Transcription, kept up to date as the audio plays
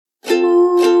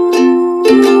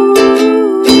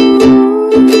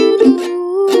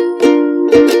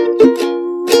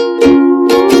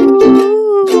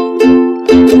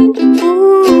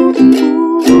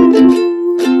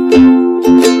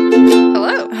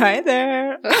Hi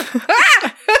there.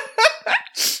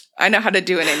 I know how to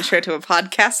do an intro to a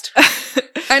podcast.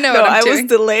 I know No, what I'm I doing.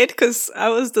 was delayed because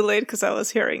I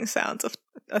was hearing sounds of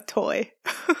a toy.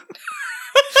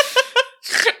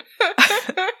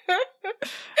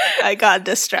 I got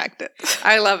distracted.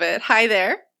 I love it. Hi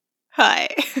there. Hi.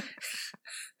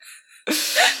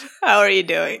 How are you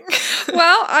doing?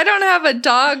 Well, I don't have a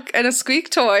dog and a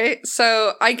squeak toy,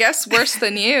 so I guess worse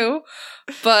than you.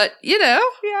 But, you know,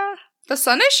 Yeah. the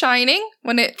sun is shining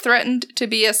when it threatened to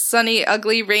be a sunny,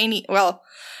 ugly, rainy, well,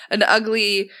 an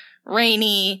ugly,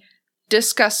 rainy,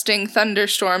 disgusting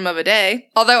thunderstorm of a day.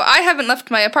 Although I haven't left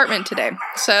my apartment today,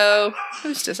 so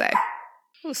who's to say?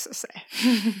 Who's to say?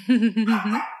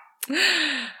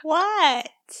 What?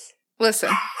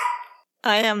 Listen,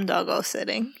 I am doggo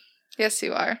sitting, yes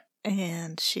you are.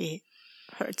 and she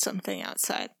heard something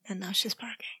outside, and now she's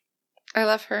barking. I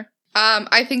love her.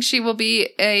 I think she will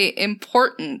be a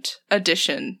important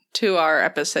addition to our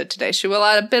episode today. She will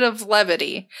add a bit of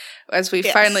levity as we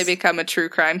finally become a true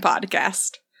crime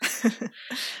podcast.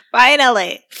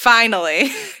 Finally.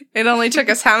 Finally. It only took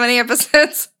us how many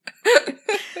episodes?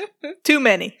 Too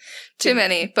many. Too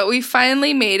many. But we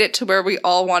finally made it to where we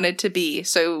all wanted to be.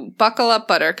 So buckle up,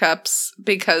 buttercups,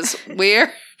 because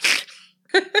we're...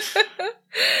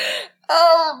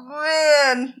 Oh,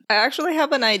 man. I actually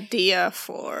have an idea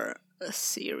for a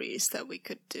series that we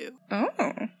could do.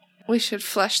 Oh. We should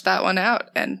flesh that one out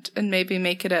and maybe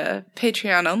make it a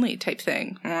Patreon-only type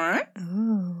thing. Alright?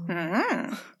 Ooh.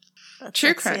 Mm-hmm. That's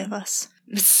True sexy crime. of us.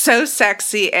 It's so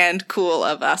sexy and cool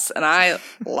of us, and I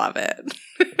love it.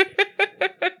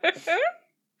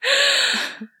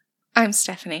 I'm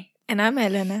Stephanie. And I'm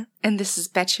Elena. And this is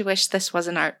Bet You Wish This Was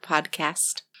an Art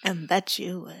podcast. And bet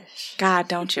you wish. God,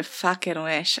 don't you fucking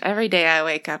wish. Every day I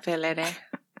wake up, Elena.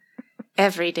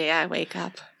 Every day I wake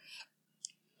up.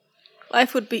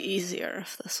 Life would be easier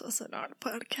if this was an art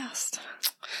podcast.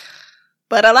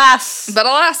 But alas. But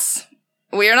alas,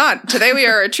 we are not. Today we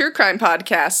are a true crime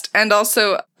podcast and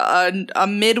also a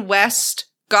Midwest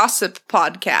gossip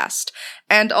podcast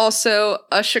and also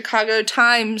a Chicago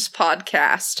Times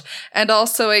podcast and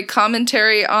also a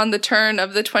commentary on the turn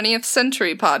of the 20th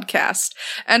century podcast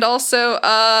and also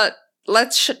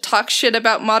let's talk shit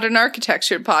about modern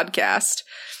architecture podcast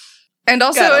and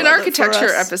also an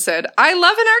architecture episode. I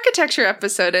love an architecture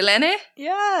episode, Elene.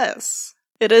 Yes.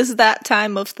 It is that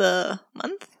time of the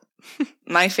month.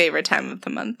 My favorite time of the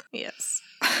month. Yes.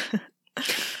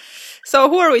 So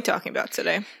who are we talking about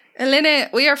today? Elena,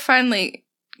 we are finally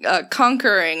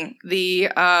conquering the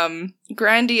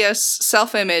grandiose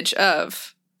self-image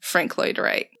of Frank Lloyd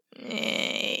Wright.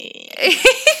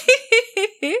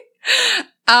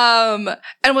 And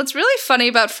what's really funny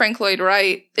about Frank Lloyd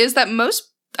Wright is that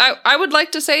I would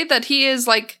like to say that he is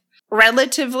like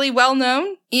relatively well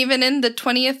known, even in the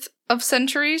 20th of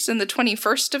centuries, in the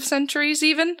 21st of centuries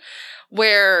even,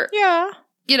 where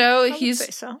you know,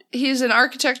 he's an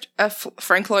architect,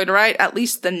 Frank Lloyd Wright, at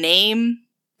least the name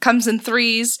comes in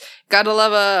threes. Gotta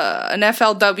love an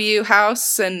FLW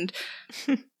house. And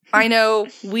I know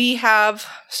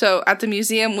so at the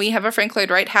museum, we have a Frank Lloyd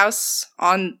Wright house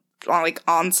on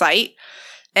site.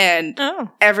 And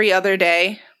every other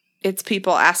day, it's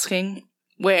people asking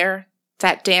where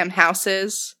that damn house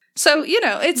is. So, you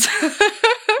know, it's...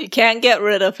 You can't get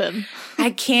rid of him. I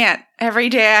can't. Every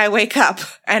day I wake up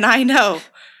and I know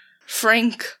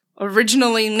Frank,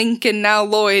 originally Lincoln, now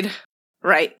Lloyd,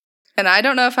 Wright. And I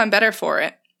don't know if I'm better for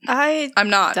it. I'm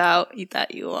not. Doubt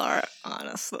that you are,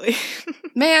 honestly.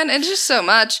 Man, it's just so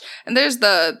much. And there's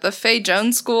the Faye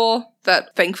Jones School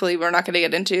that thankfully we're not going to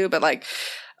get into, but like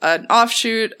an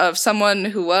offshoot of someone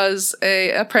who was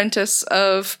a apprentice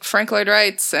of Frank Lloyd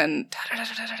Wright's and...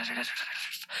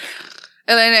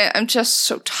 Elena, I'm just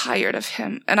so tired of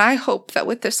him. And I hope that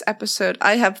with this episode,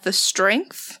 I have the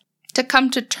strength to come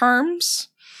to terms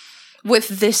with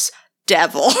this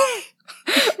devil.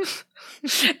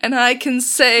 And I can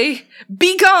say,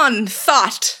 be gone,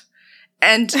 thought,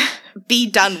 and be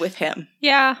done with him.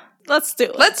 Yeah, let's do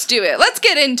it. Let's do it. Let's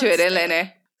get into it,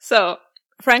 Elena. So,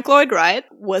 Frank Lloyd Wright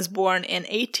was born in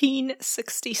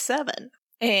 1867,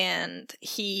 and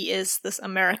he is this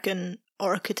American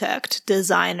architect,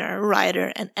 designer,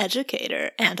 writer, and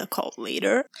educator, and a cult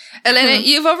leader. Elena,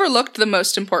 you've overlooked the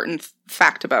most important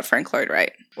fact about Frank Lloyd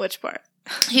Wright. Which part?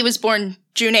 He was born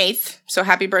June 8th, so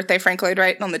happy birthday, Frank Lloyd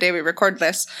Wright, on the day we record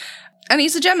this. And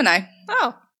he's a Gemini.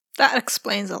 Oh, that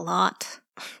explains a lot.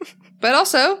 But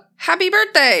also, happy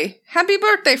birthday! Happy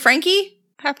birthday, Frankie!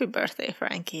 Happy birthday,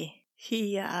 Frankie.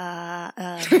 He,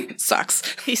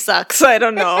 sucks. He sucks. I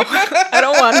don't know. I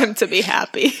don't want him to be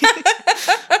happy.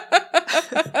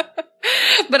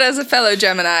 But as a fellow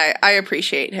Gemini, I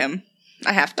appreciate him.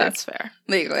 I have to. That's fair.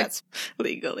 Legally. That's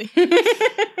legally.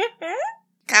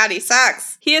 God, he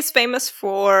sucks. He is famous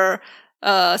for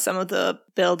some of the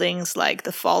buildings like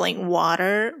the Falling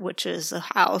Water, which is a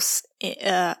house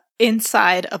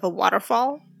inside of a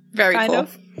waterfall. Very kind cool.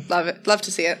 of. Love it. Love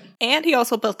to see it. And he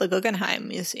also built the Guggenheim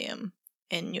Museum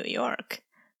in New York.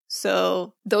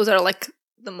 So those are like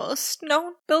the most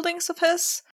known buildings of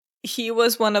his. He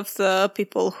was one of the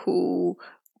people who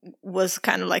was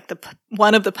kind of like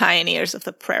one of the pioneers of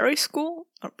the Prairie School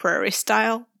or Prairie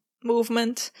Style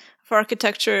movement of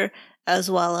architecture, as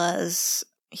well as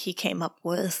he came up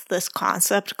with this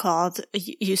concept called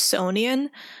Usonian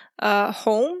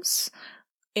homes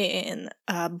in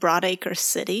Broadacre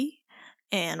City.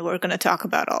 And we're going to talk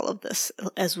about all of this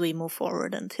as we move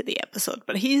forward into the episode.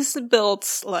 But he's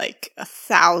built like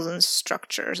 1,000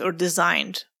 structures, or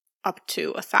designed up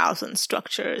to 1,000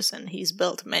 structures, and he's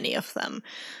built many of them,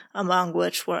 among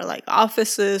which were like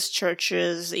offices,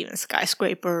 churches, even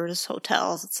skyscrapers,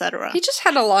 hotels, etc. He just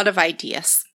had a lot of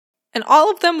ideas. And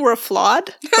all of them were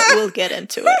flawed, but we'll get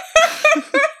into it.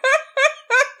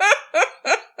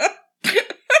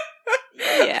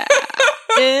 Yeah.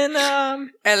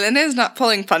 Ellen is not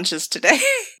pulling punches today.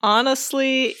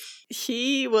 Honestly,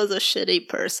 he was a shitty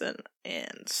person.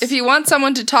 And if you want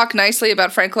someone to talk nicely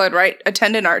about Frank Lloyd Wright,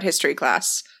 attend an art history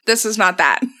class. This is not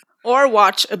that. Or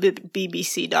watch a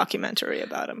BBC documentary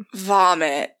about him.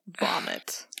 Vomit.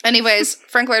 Anyways,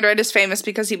 Frank Lloyd Wright is famous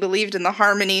because he believed in the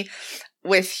harmony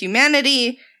with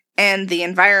humanity and the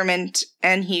environment,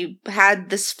 and he had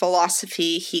this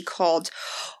philosophy he called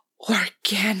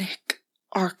organic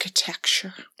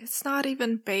architecture. It's not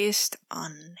even based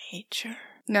on nature.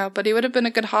 No, but he would have been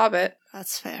a good hobbit.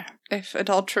 That's fair. If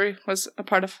adultery was a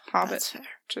part of Hobbit. That's fair.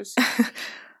 Just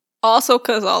also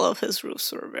because all of his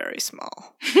roofs were very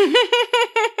small.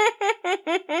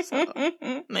 So,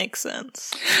 makes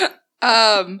sense.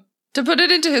 To put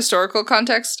it into historical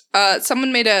context,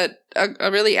 someone made a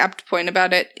really apt point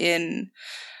about it in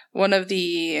one of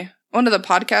the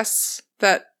podcasts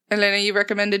that Elena, you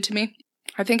recommended to me.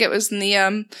 I think it was in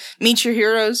the Meet Your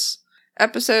Heroes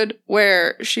episode,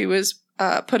 where she was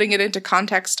putting it into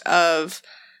context of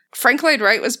Frank Lloyd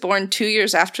Wright was born 2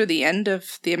 years after the end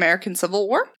of the American Civil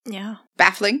War. Yeah.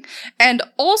 Baffling. And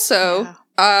also,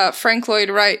 Frank Lloyd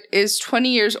Wright is 20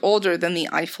 years older than the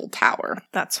Eiffel Tower.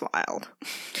 That's wild.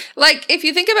 Like, if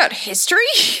you think about history,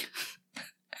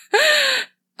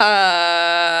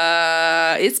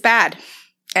 it's bad.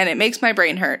 And it makes my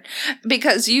brain hurt.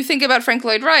 Because you think about Frank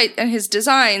Lloyd Wright and his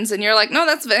designs, and you're like, no,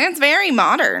 that's very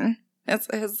modern.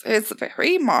 It's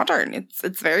very modern.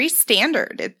 It's very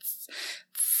standard. It's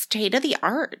state of the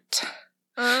art.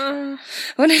 When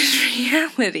in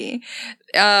reality,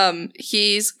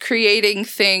 he's creating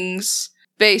things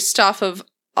based off of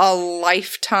a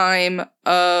lifetime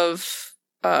of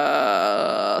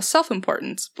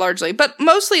self-importance, largely, but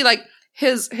mostly like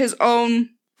his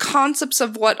own concepts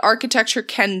of what architecture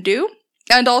can do,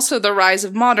 and also the rise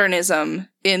of modernism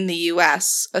in the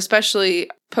US,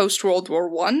 especially post-World War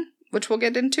I, which we'll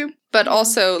get into, but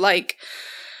also like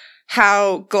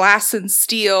how glass and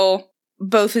steel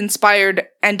both inspired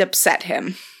and upset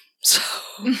him.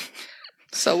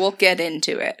 So we'll get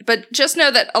into it. But just know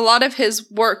that a lot of his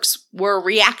works were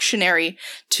reactionary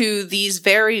to these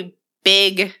very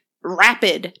big,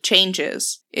 rapid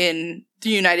changes in the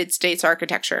United States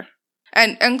architecture.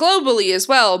 And globally as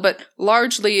well, but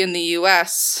largely in the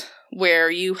US, where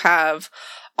you have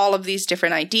all of these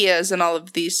different ideas and all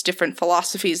of these different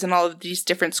philosophies and all of these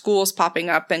different schools popping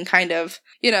up and kind of,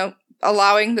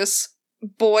 allowing this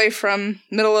boy from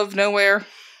middle of nowhere,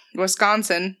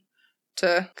 Wisconsin,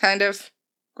 to kind of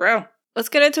grow. Let's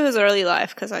get into his early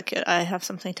life, because I have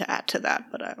something to add to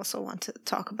that, but I also want to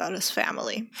talk about his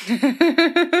family.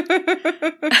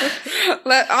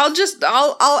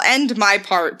 I'll end my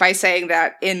part by saying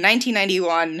that in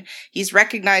 1991, he's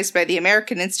recognized by the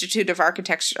American Institute of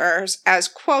Architecture as,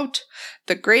 quote,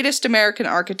 the greatest American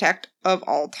architect of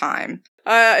all time.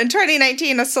 In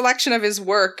 2019, a selection of his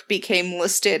work became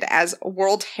listed as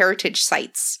World Heritage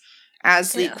Sites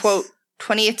as the, quote,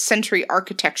 20th century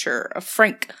architecture of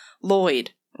Frank Lloyd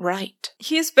Wright.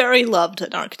 He's very loved in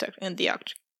the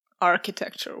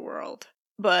architecture world,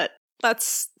 but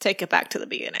let's take it back to the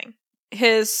beginning.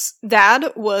 His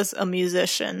dad was a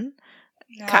musician,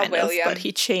 kind of, but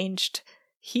he changed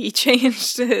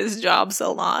his jobs a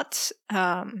lot,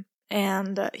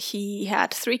 and he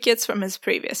had 3 kids from his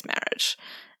previous marriage.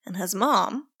 And his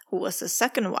mom, who was his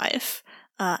second wife,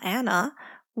 Anna,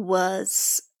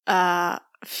 was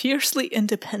fiercely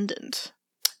independent.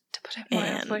 To put it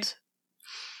mildly.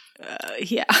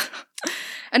 Yeah.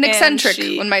 An eccentric,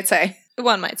 one might say.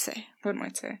 One might say. One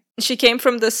might say. She came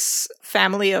from this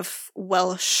family of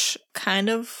Welsh kind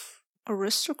of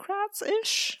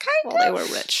aristocrats-ish. Kind of. They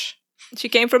were rich. She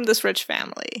came from this rich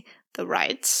family, the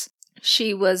Wrights.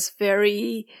 She was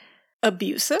very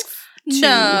abusive to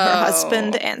her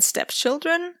husband and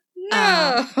stepchildren.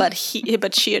 No. But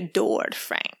she adored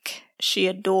Frank. She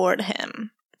adored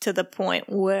him to the point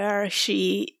where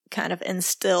she kind of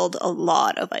instilled a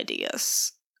lot of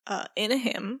ideas in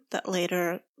him that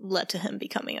later led to him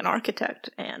becoming an architect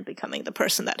and becoming the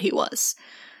person that he was.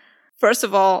 First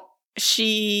of all,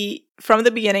 she, from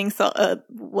the beginning,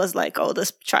 was like, oh,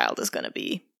 this child is going to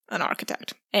be an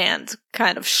architect, and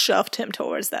kind of shoved him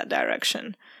towards that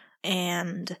direction.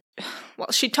 And,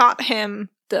 well, she taught him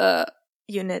the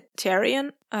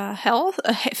Unitarian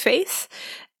faith.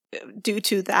 Due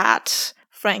to that,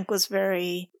 Frank was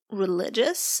very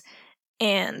religious,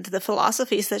 and the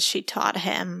philosophies that she taught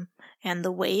him and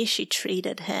the way she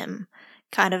treated him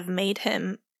kind of made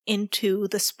him into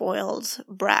the spoiled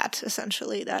brat,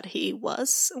 essentially, that he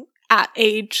was at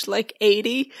age like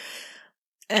 80,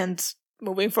 and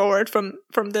moving forward from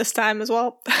this time as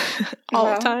well,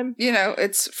 all the time. You know,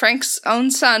 it's Frank's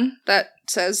own son that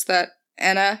says that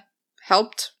Anna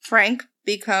helped Frank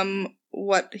become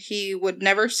what he would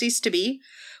never cease to be,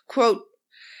 quote,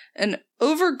 an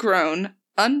overgrown,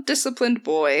 undisciplined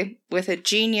boy with a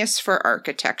genius for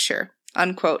architecture,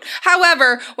 unquote.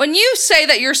 However, when you say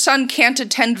that your son can't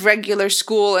attend regular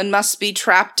school and must be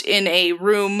trapped in a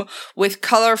room with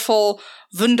colorful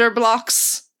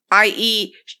Wunderblocks,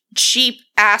 i.e.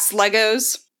 cheap-ass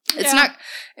Legos,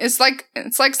 it's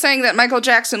like saying that Michael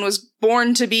Jackson was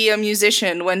born to be a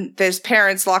musician when his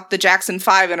parents locked the Jackson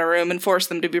 5 in a room and forced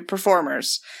them to be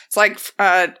performers. It's like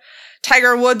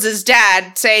Tiger Woods'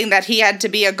 dad saying that he had to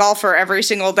be a golfer every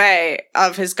single day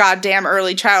of his goddamn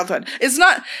early childhood. It's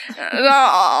not,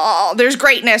 there's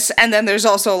greatness, and then there's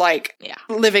also, like,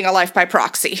 living a life by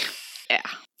proxy. Yeah.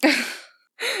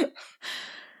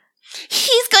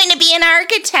 He's going to be an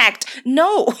architect.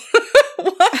 No.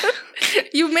 What?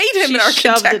 You made him an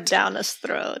architect. Shoved it down his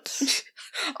throat.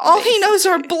 All he knows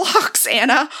are blocks,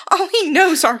 Anna. All he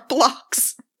knows are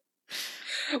blocks.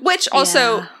 Which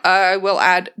also, I will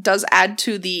add, does add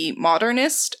to the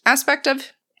modernist aspect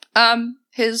of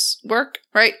his work,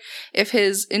 right? If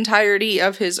his entirety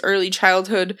of his early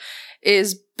childhood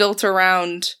is built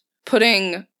around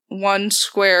putting one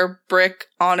square brick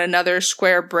on another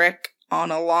square brick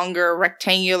on a longer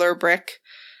rectangular brick,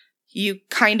 you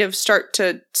kind of start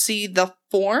to see the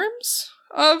forms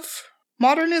of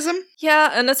modernism.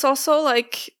 Yeah, and it's also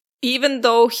like, even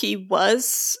though he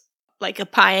was like a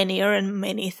pioneer in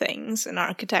many things in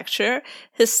architecture,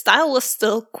 his style was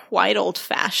still quite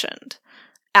old-fashioned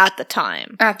at the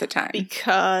time. At the time.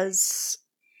 Because,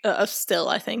 still,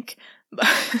 I think.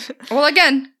 Well,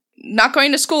 again, not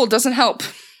going to school doesn't help.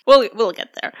 We'll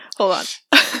get there. Hold on.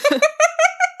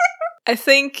 I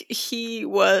think he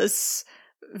was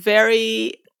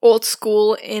very old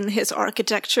school in his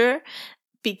architecture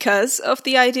because of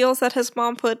the ideals that his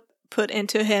mom put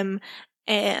into him,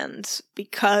 and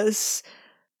because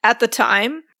at the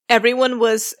time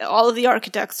all of the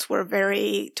architects were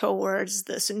very towards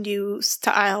this new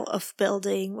style of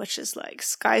building, which is like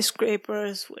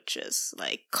skyscrapers, which is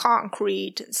like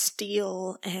concrete and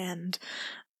steel, and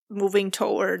moving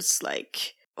towards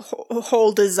like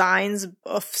whole designs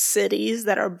of cities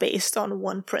that are based on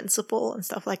one principle and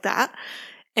stuff like that.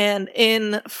 And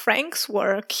in Frank's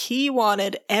work, he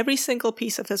wanted every single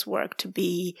piece of his work to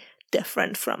be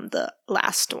different from the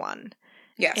last one.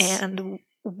 Yes. And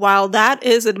while that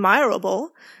is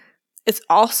admirable, it's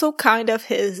also kind of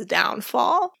his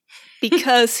downfall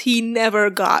because he never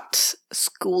got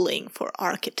schooling for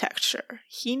architecture.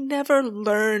 He never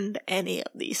learned any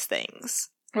of these things.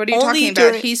 What are you talking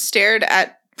about? He stared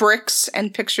at bricks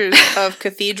and pictures of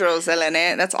cathedrals,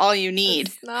 Elena. That's all you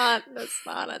need. That's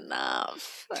not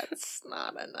enough. That's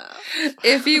not enough.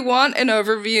 If you want an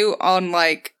overview on,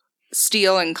 like,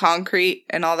 steel and concrete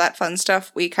and all that fun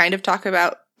stuff, we kind of talk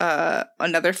about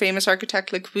another famous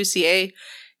architect, Le Corbusier,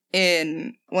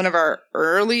 in one of our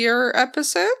earlier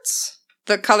episodes.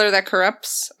 The Color That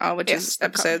Corrupts, which is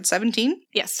episode 17.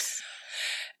 Yes.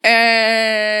 And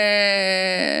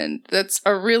that's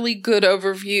a really good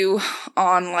overview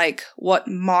on, like, what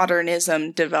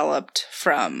modernism developed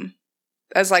from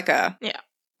as, like, an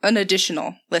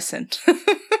additional listen.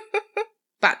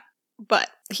 But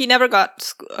he never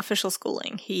got official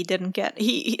schooling. He didn't get...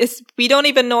 we don't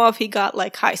even know if he got,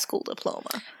 like, high school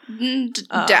diploma.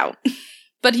 Doubt.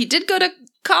 But he did go to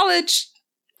college,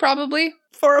 probably.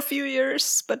 For a few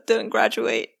years, but didn't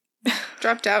graduate.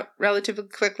 dropped out relatively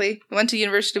quickly. Went to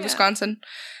University of Yeah. Wisconsin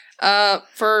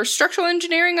for structural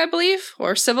engineering, I believe,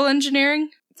 or civil engineering.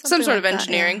 Some Something sort of like that,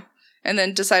 engineering. yeah. And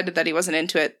then decided that he wasn't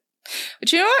into it.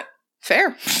 But you know what?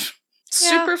 Fair.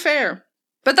 Super fair.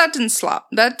 But that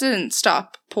didn't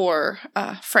stop poor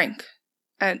Frank.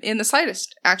 And in the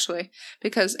slightest, actually.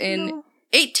 Because in No.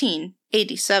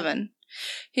 1887,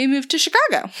 he moved to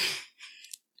Chicago.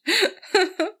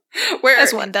 Where,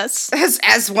 As one does.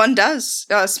 as one does.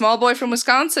 A small boy from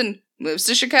Wisconsin moves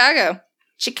to Chicago.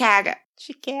 Chicago.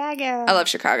 Chicago. I love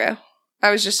Chicago.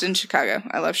 I was just in Chicago.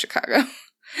 I love Chicago.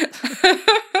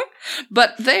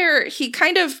 But there, he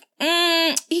kind of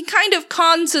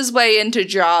cons his way into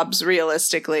jobs,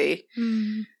 realistically.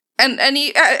 Mm. And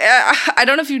he, I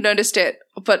don't know if you've noticed it,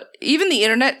 but even the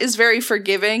internet is very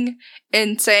forgiving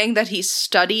in saying that he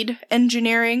studied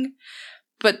engineering,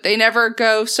 but they never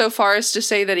go so far as to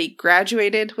say that he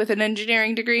graduated with an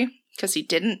engineering degree, because he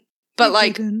didn't.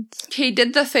 But, he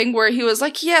did the thing where he was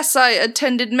like, yes, I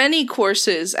attended many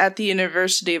courses at the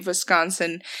University of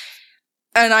Wisconsin,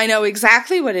 and I know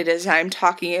exactly what it is I'm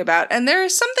talking about. And there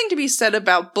is something to be said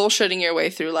about bullshitting your way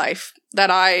through life that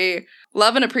I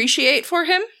love and appreciate for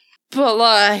him.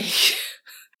 But,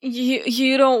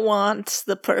 You don't want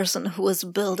the person who is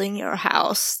building your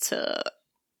house to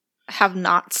have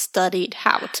not studied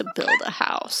how to build a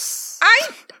house. I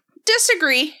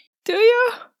disagree. Do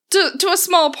you? To a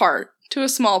small part. To a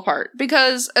small part.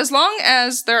 Because as long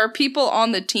as there are people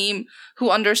on the team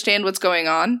who understand what's going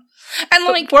on, and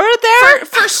But were there?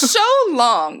 for so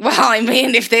long, well, I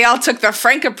mean, if they all took the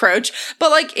Frank approach,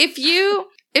 but if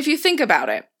you think about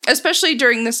it, especially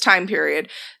during this time period,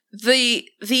 the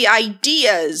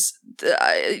ideas,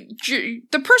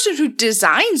 the person who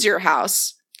designs your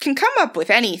house can come up with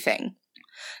anything.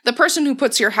 The person who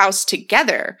puts your house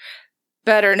together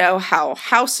better know how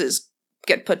houses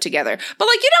get put together. But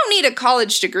you don't need a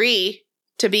college degree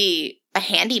to be a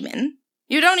handyman.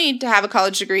 You don't need to have a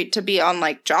college degree to be on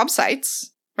job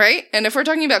sites, right? And if we're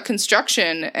talking about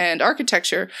construction and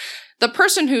architecture, the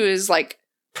person who is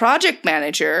project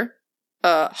manager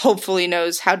hopefully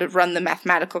knows how to run the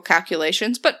mathematical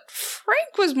calculations. But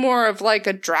Frank was more of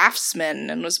a draftsman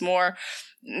and was more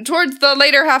towards the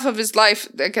later half of his life.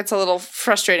 It gets a little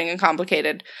frustrating and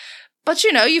complicated. But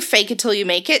you fake it till you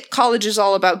make it. College is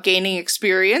all about gaining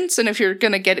experience, and if you're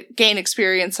gonna gain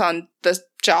experience on the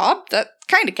job, that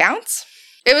kind of counts.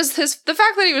 It was the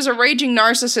fact that he was a raging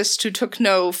narcissist who took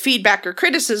no feedback or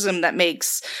criticism that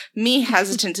makes me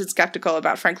hesitant and skeptical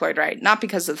about Frank Lloyd Wright, not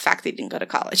because of the fact that he didn't go to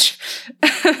college.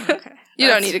 Okay, You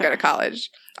don't need to go to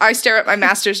college. I stare at my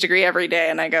master's degree every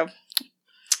day and I go,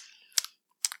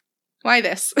 why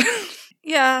this?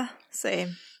 Yeah,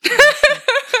 same.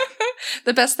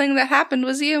 The best thing that happened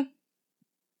was you.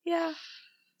 Yeah,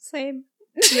 same.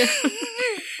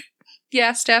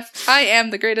 Yeah, Steph, I am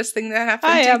the greatest thing that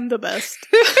happened. I am the best.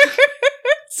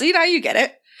 See, now you get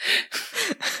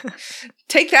it.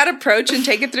 Take that approach and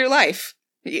take it through life.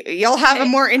 You'll have a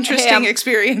more interesting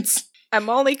experience. I'm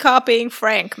only copying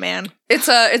Frank, man. It's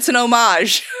an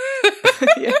homage.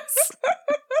 Yes.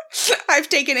 I've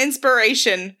taken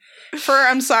inspiration for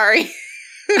I'm sorry.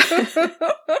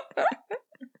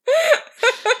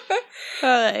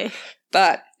 Hi.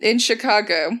 But in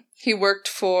Chicago, he worked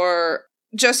for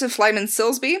Joseph Lyman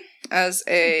Silsby as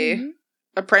a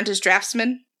apprentice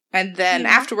draftsman. And then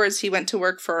afterwards, he went to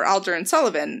work for Alder and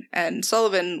Sullivan. And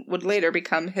Sullivan would later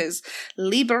become his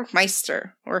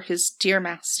Liebermeister, or his dear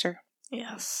master.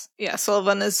 Yes. Yeah,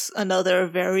 Sullivan is another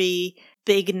very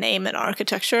big name in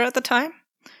architecture at the time.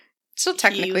 Still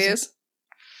technically is.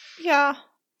 Yeah.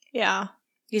 Yeah.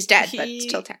 He's dead, but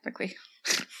still technically.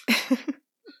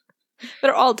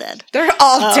 They're all dead. They're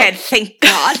all dead, thank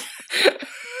God.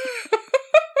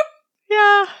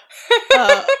 Yeah.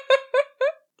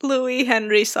 Louis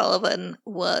Henry Sullivan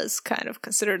was kind of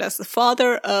considered as the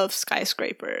father of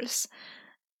skyscrapers.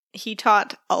 He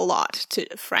taught a lot to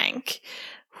Frank,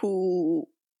 who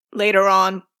later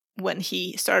on, when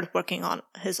he started working on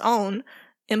his own,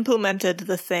 implemented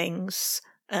the things,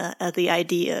 the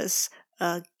ideas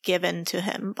given to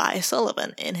him by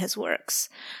Sullivan in his works.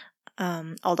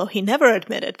 Although he never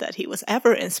admitted that he was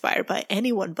ever inspired by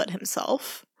anyone but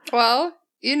himself. Well,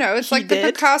 it's like the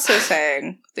Picasso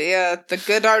saying, the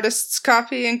good artists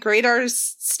copy and great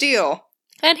artists steal.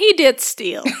 And he did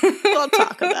steal. We'll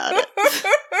talk about it.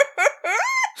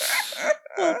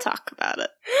 We'll talk about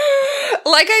it.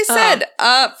 Like I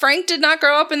said, Frank did not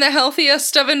grow up in the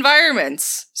healthiest of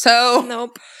environments. So,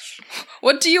 Nope.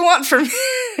 What do you want from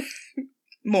me?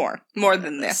 More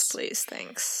than this. Please,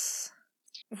 thanks.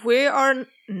 We are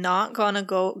not gonna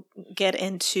get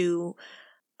into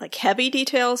heavy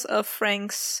details of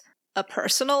Frank's a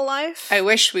personal life. I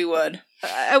wish we would.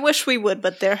 I wish we would,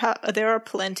 but there are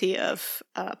plenty of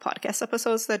podcast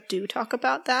episodes that do talk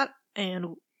about that,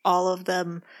 and all of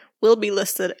them will be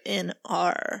listed in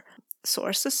our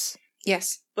sources.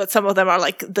 Yes. But some of them are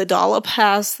like The Dollop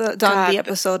has done the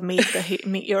episode,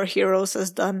 Meet Your Heroes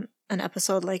has done an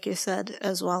episode, like you said,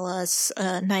 as well as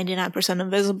 99%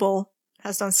 Invisible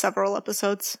has done several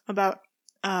episodes about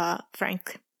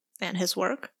Frank and his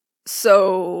work.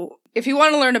 So if you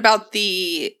want to learn about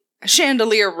the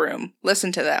chandelier room,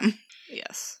 listen to them.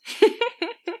 Yes.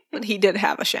 But he did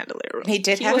have a chandelier room. He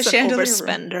have a chandelier room.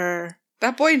 Overspender.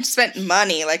 That boy spent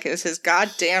money like it was his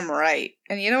goddamn right.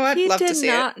 And you know what? Love to see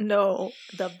it. He did not know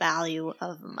the value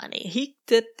of money.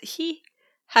 He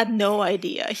had no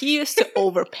idea. He used to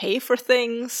overpay for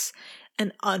things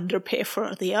and underpay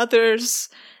for the others,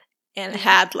 and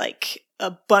had like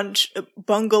a bunch of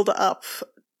bungled up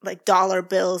like dollar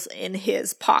bills in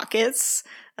his pockets,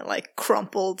 and like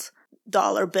crumpled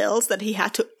dollar bills that he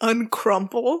had to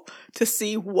uncrumple to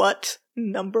see what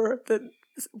number that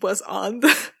was on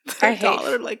the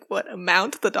dollar, like what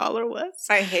amount the dollar was.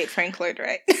 I hate Frank Lloyd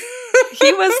Wright.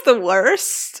 He was the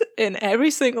worst in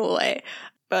every single way.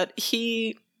 But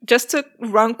he, just to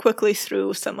run quickly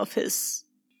through some of his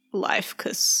life,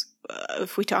 because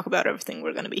if we talk about everything,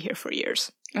 we're going to be here for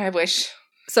years. I wish.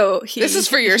 So this is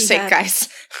for your sake, guys.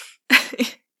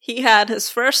 He had his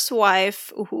first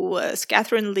wife, who was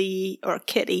Catherine Lee, or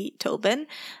Kitty Tobin.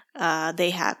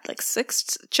 They had like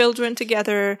 6 children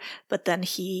together, but then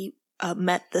he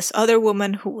met this other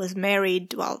woman who was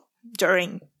married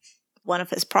during one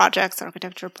of his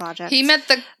architecture projects. He met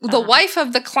the wife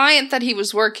of the client that he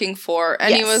was working for,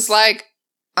 and he was like,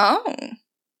 oh,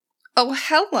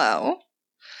 hello.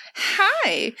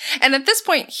 Hi. And at this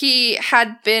point, he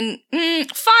had been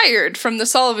fired from the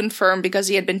Sullivan firm because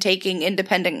he had been taking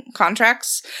independent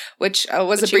contracts, which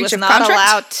was a breach of contract. He was not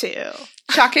allowed to.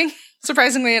 Shocking,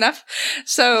 surprisingly enough.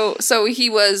 So he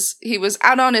was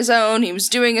out on his own. He was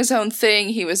doing his own thing.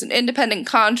 He was an independent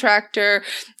contractor.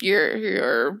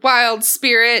 Your wild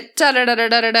spirit.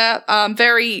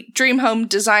 Very dream home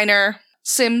designer.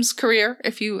 Sims career,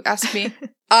 if you ask me.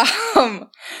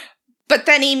 But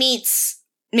then he meets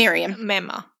Miriam.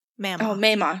 Mema. Oh,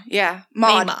 Mema. Yeah.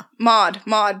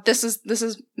 Maud. This is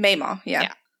Mema.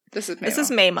 Yeah. This is Mema. This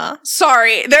is Mema.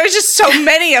 Sorry. There's just so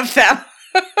many of them.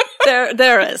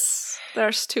 There is.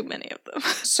 There's too many of them.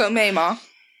 So Mema.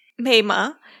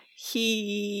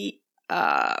 She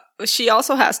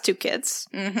also has 2 kids.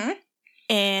 Mm-hmm.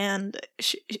 And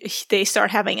they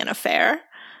start having an affair.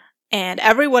 And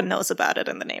everyone knows about it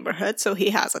in the neighborhood, so he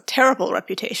has a terrible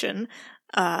reputation.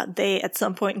 They at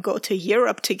some point go to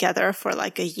Europe together for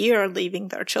like a year, leaving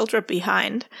their children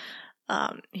behind.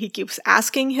 He keeps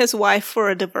asking his wife for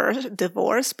a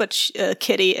divorce, but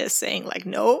Kitty is saying like,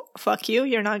 no, fuck you,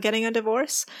 you're not getting a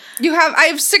divorce. I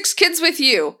have 6 kids with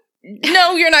you.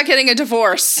 No, you're not getting a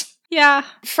divorce. Yeah.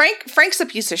 Frank's a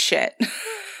piece of shit.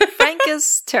 Frank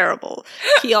is terrible.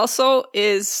 He also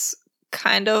is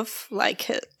kind of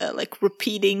like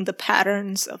repeating the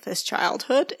patterns of his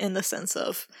childhood, in the sense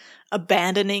of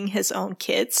abandoning his own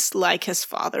kids like his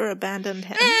father abandoned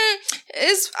him.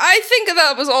 I think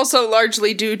that was also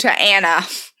largely due to Anna.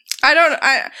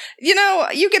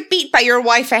 You get beat by your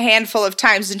wife a handful of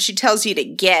times and she tells you to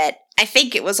get. I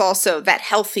think it was also that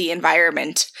healthy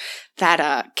environment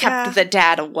that kept the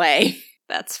dad away.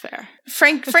 That's fair.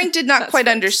 Frank did not quite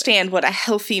understand what a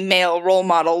healthy male role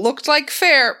model looked like.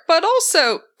 Fair, but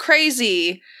also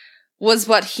crazy was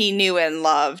what he knew and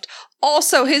loved.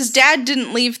 Also, his dad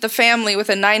didn't leave the family with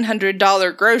a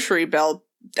 $900 grocery bill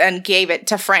and gave it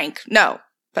to Frank. No,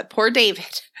 but poor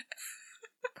David.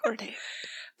 Poor David.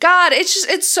 God,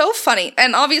 it's so funny.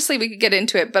 And obviously we could get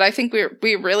into it, but I think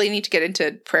we really need to get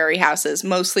into Prairie Houses,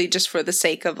 mostly just for the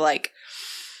sake of like,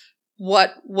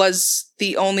 what was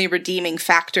the only redeeming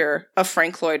factor of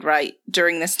Frank Lloyd Wright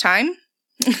during this time?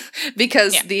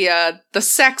 Because the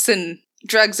sex and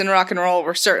drugs and rock and roll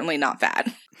were certainly not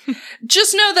bad.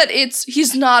 Just know that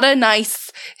he's not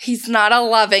a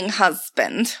loving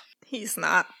husband. He's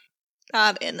not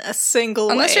in a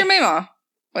single Unless way. you're Mema,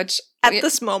 which at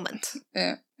this moment.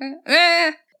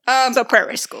 Yeah. So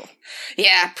Prairie School.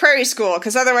 Yeah, Prairie School,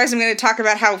 because otherwise I'm going to talk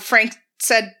about how Frank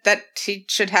said that he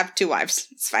should have 2 wives.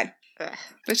 It's fine.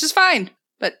 Which is fine.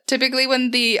 But typically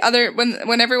when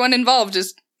when everyone involved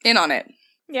is in on it.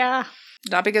 Yeah.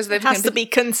 Not because they've... It has to be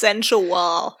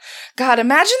consensual. God,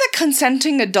 imagine the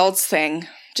consenting adults thing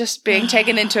just being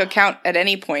taken into account at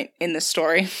any point in this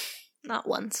story. Not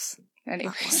once.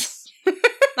 Anyways.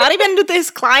 Not even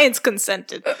his clients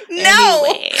consented. No!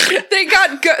 Anyway. They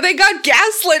got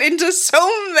gaslit into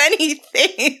so many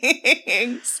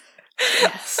things.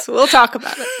 Yes, we'll talk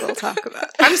about it. We'll talk about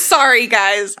it. I'm sorry,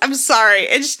 guys. I'm sorry.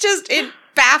 It's just, it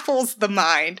baffles the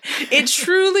mind. It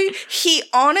truly,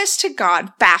 honest to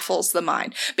God, baffles the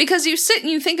mind. Because you sit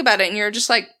and you think about it and you're just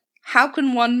like, how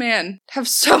can one man have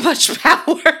so much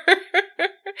power?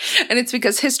 And it's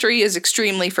because history is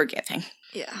extremely forgiving.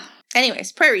 Yeah.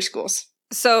 Anyways, prairie schools.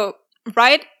 So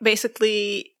Wright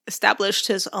basically established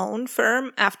his own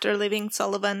firm after leaving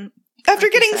Sullivan. After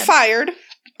getting fired.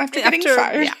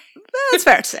 Yeah, that's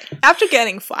fair to say. After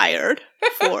getting fired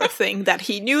for a thing that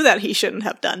he knew that he shouldn't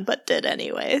have done, but did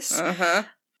anyways,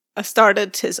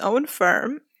 started his own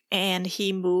firm, and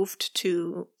he moved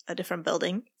to a different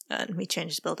building. And we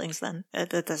changed buildings then.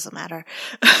 It doesn't matter.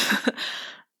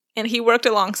 And he worked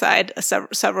alongside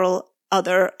several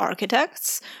other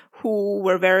architects who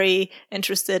were very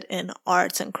interested in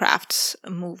arts and crafts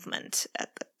movement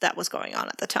that was going on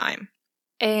at the time.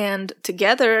 And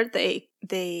together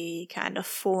they kind of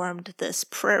formed this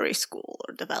prairie school,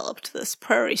 or developed this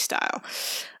prairie style.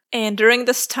 And during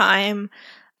this time,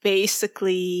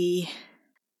 basically,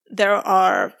 there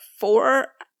are 4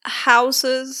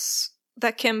 houses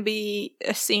that can be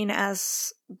seen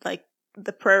as like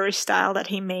the prairie style that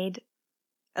he made,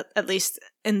 at least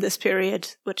in this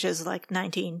period, which is like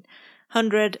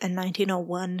 1900 and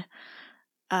 1901.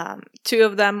 2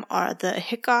 of them are the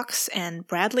Hickox and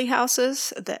Bradley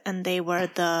houses, and they were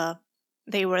the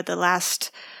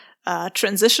last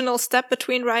transitional step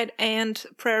between Wright and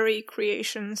Prairie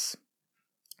creations.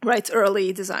 Wright's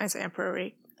early designs and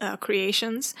Prairie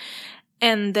creations.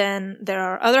 And then there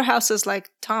are other houses like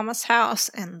Thomas House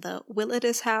and the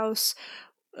Willits House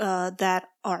that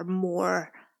are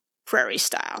more prairie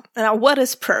style. Now, what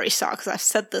is prairie style? Because I've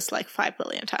said this like 5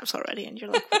 billion times already, and you're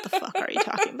like, what the fuck are you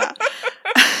talking about?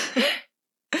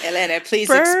 Elena, please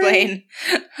explain.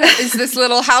 Is this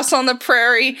little house on the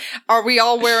prairie? Are we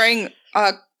all wearing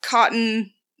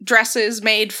cotton dresses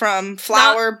made from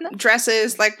flower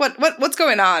dresses? Like, what's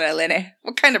going on, Elena?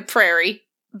 What kind of prairie?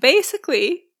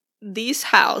 Basically, these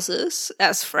houses,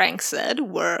 as Frank said,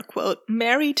 were, quote,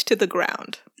 married to the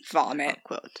ground. Vomit.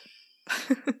 Quote.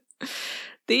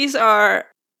 These are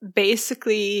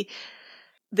basically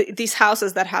these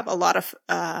houses that have a lot of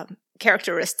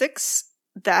characteristics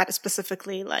that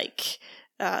specifically, like,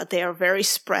 they are very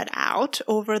spread out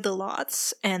over the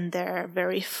lots, and they're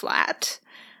very flat,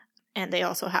 and they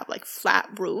also have like flat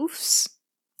roofs,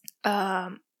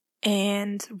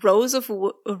 and rows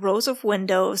of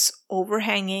windows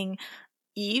overhanging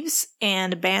eaves,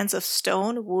 and bands of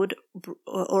stone, wood,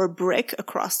 or brick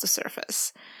across the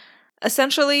surface.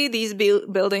 Essentially, these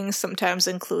buildings sometimes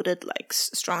included like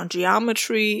strong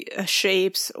geometry,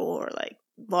 shapes, or like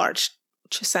large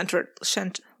central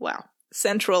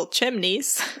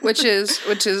chimneys. which is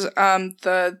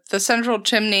the central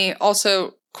chimney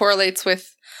also correlates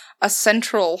with a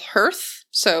central hearth,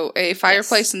 so a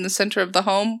fireplace in the center of the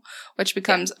home, which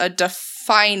becomes a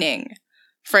defining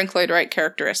Frank Lloyd Wright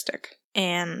characteristic.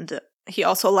 And he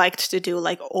also liked to do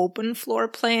like open floor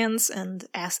plans and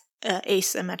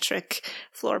asymmetric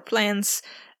floor plans,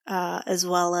 as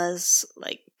well as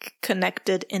like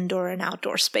connected indoor and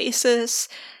outdoor spaces,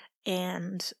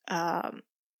 and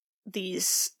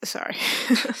these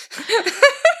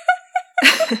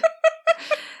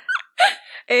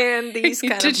and these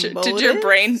kind of motifs. Did your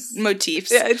brain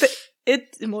motifs? Yeah,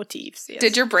 it motifs. Yes.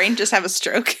 Did your brain just have a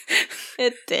stroke?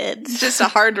 It did. Just a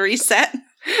hard reset.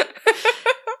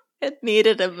 It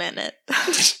needed a minute.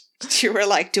 You were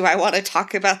like, do I want to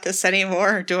talk about this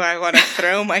anymore, or do I want to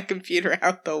throw my computer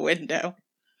out the window?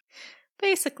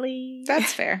 Basically.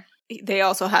 That's fair. They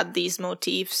also had these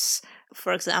motifs,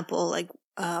 for example, like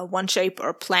one shape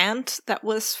or plant that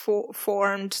was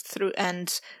formed through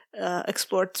and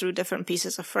explored through different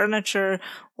pieces of furniture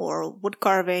or wood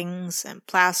carvings and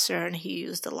plaster, and he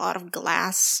used a lot of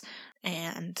glass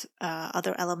and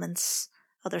other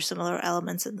similar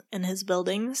elements in his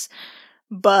buildings.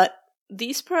 But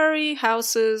these prairie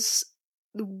houses,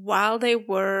 while they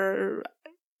were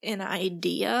an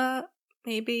idea,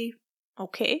 maybe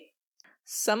okay,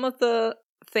 some of the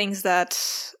things that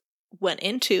went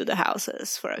into the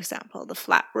houses, for example, the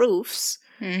flat roofs,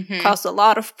 caused a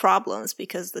lot of problems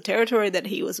because the territory that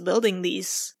he was building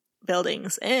these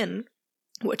buildings in,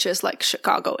 which is like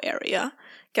Chicago area,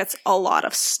 gets a lot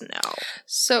of snow.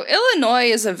 So Illinois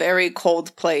is a very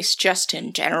cold place just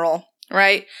in general,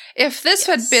 right? If this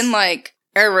had been like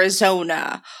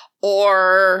Arizona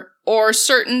or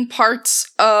certain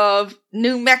parts of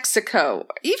New Mexico,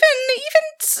 even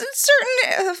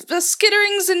certain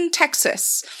skitterings in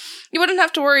Texas, you wouldn't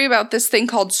have to worry about this thing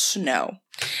called snow.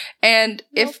 And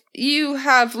if you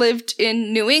have lived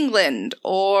in New England,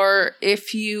 or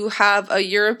if you have a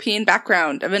European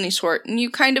background of any sort, and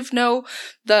you kind of know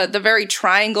the very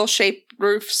triangle-shaped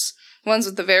roofs, ones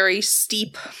with the very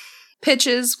steep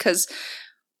pitches, because,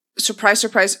 surprise,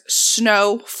 surprise,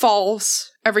 snow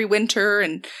falls every winter,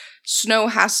 and snow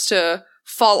has to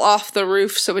fall off the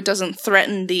roof so it doesn't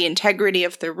threaten the integrity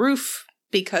of the roof,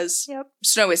 because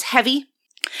snow is heavy.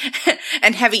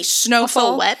 And heavy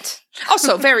snowfall. Also wet.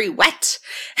 Also very wet.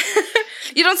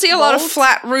 You don't see a lot of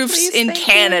flat roofs in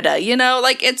Canada, you know?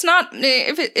 Like, it's not,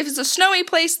 if it's a snowy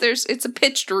place, it's a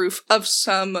pitched roof of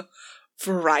some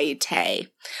variety.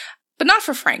 But not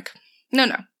for Frank. No.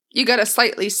 You got a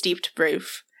slightly steeped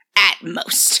roof, at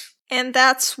most. And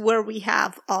that's where we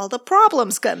have all the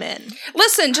problems come in.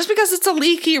 Listen, just because it's a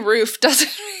leaky roof doesn't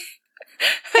mean...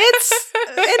 It's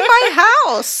in my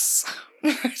house.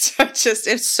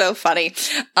 It's so funny.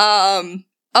 A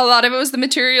lot of it was the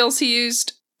materials he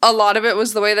used. A lot of it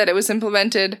was the way that it was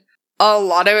implemented. A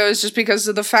lot of it was just because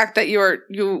of the fact that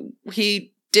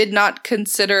he did not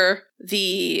consider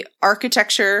the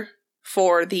architecture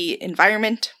for the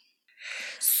environment.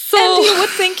 So, and you would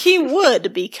think he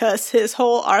would, because his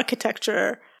whole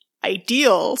architecture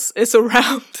ideals is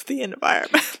around the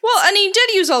environment. Well, and he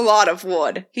did use a lot of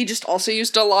wood. He just also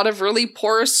used a lot of really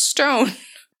porous stone.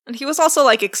 And he was also,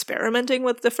 like, experimenting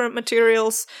with different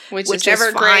materials, which is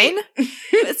never fine. Great.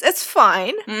 It's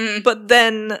fine, but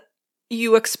then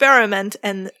you experiment,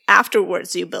 and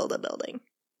afterwards you build a building.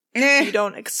 You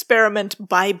don't experiment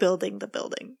by building the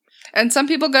building. And some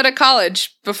people go to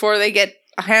college before they get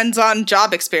a hands-on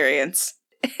job experience.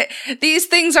 These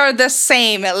things are the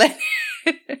same, Ellen.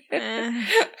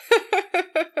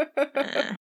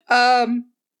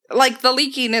 Like, the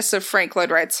leakiness of Frank Lloyd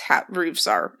Wright's roofs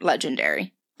are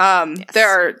legendary. There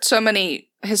are so many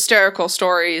hysterical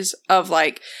stories of,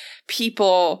 like,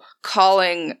 people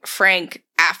calling Frank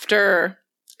after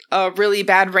a really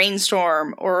bad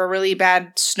rainstorm or a really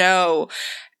bad snow,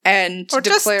 and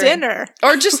just dinner.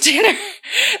 Or just dinner.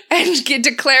 And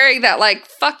declaring that, like,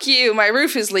 fuck you, my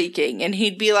roof is leaking. And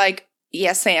he'd be like,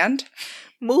 yes, and?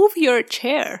 Move your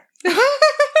chair.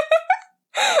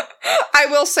 I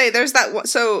will say, there's that one.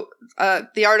 So,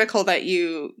 the article that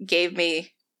you gave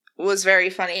me was very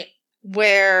funny,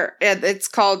 where it's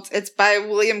by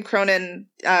William Cronin,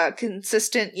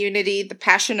 Consistent Unity, The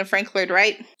Passion of Frank Lloyd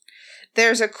Wright.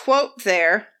 There's a quote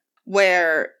there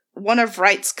where one of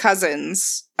Wright's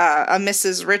cousins, a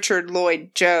Mrs. Richard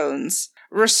Lloyd Jones,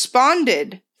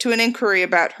 responded to an inquiry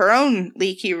about her own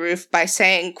leaky roof by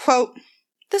saying, quote,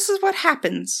 "This is what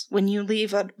happens when you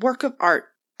leave a work of art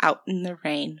out in the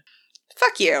rain."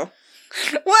 Fuck you.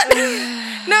 What?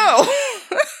 No.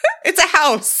 It's a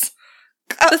house.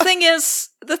 The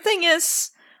thing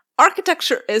is,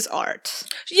 architecture is art.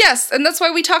 Yes, and that's why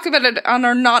we talk about it on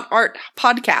our Not Art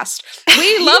podcast.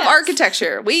 We love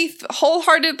architecture. We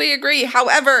wholeheartedly agree.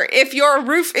 However, if your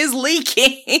roof is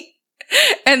leaking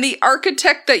and the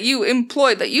architect that you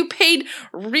employed, that you paid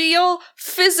real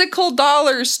physical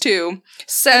dollars to,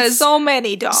 says, and so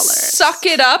many dollars, suck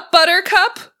it up,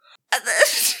 Buttercup.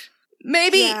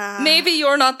 Maybe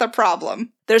you're not the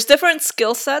problem. There's different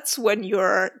skill sets when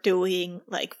you're doing,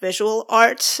 like, visual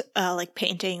art, like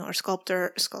painting or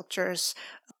sculptures,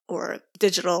 or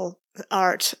digital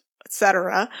art,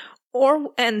 etc.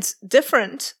 And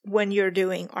different when you're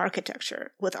doing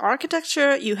architecture. With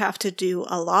architecture, you have to do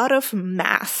a lot of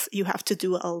math. You have to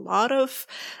do a lot of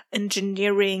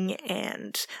engineering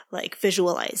and, like,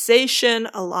 visualization,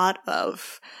 a lot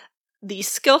of these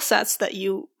skill sets that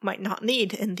you might not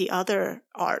need in the other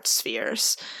art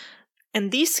spheres.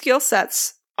 And these skill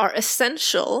sets are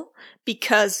essential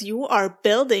because you are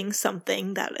building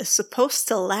something that is supposed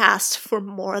to last for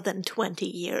more than 20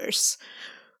 years,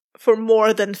 for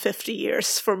more than 50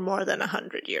 years, for more than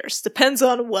 100 years. Depends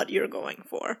on what you're going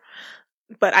for,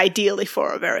 but ideally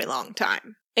for a very long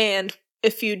time. And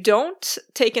if you don't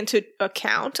take into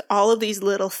account all of these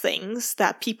little things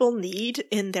that people need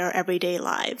in their everyday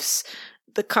lives,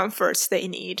 the comforts they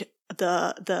need,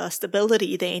 the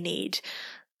stability they need,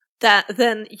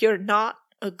 then you're not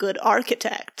a good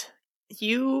architect.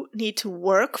 You need to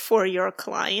work for your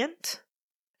client.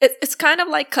 It's kind of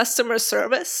like customer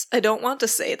service. I don't want to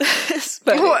say this,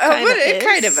 but it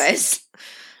kind of is.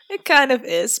 It kind of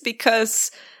is, because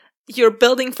you're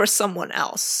building for someone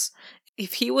else.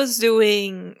 If he was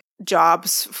doing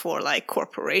jobs for, like,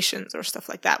 corporations or stuff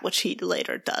like that, which he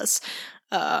later does,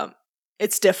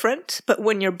 it's different. But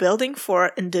when you're building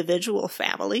for individual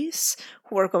families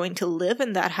who are going to live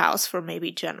in that house for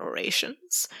maybe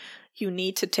generations, you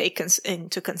need to take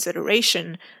into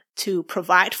consideration to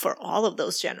provide for all of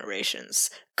those generations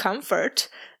comfort,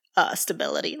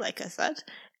 stability, like I said,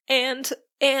 and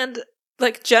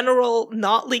like general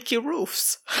not leaky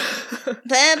roofs.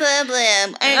 Blah, blah, blah.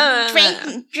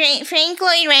 Frank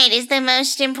Lloyd Wright is the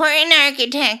most important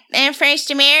architect, the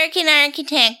first American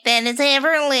architect that has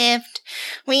ever lived.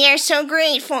 We are so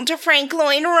grateful to Frank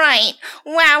Lloyd Wright.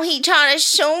 Wow, he taught us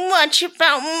so much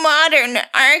about modern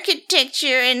architecture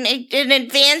and an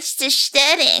advanced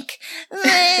aesthetic.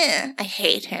 I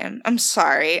hate him. I'm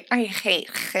sorry. I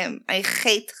hate him.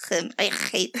 It's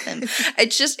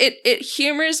just, it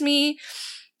humors me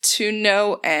to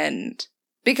no end.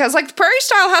 Because, like, the Prairie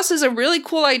Style House is a really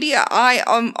cool idea. I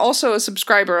am also a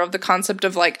subscriber of the concept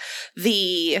of, like,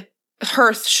 the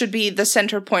hearth should be the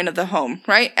center point of the home,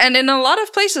 right? And in a lot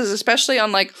of places, especially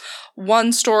on, like,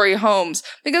 one-story homes,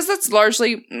 because that's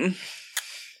largely...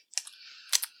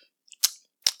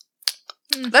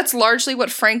 That's largely what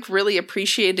Frank really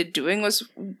appreciated doing was,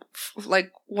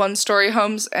 like, one-story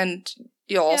homes, and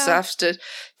you also have to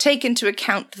take into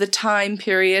account the time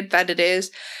period that it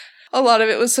is. A lot of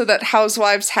it was so that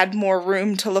housewives had more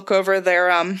room to look over their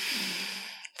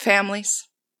families.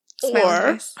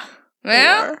 Or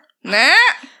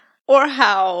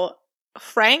how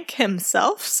Frank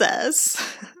himself says,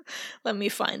 let me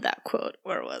find that quote.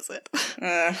 Where was it?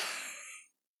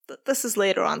 This is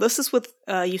later on. This is with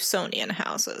Usonian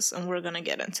houses, and we're going to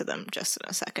get into them just in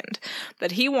a second.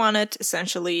 But he wanted,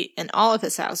 essentially, in all of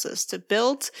his houses, to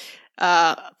build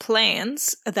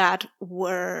plans that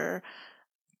were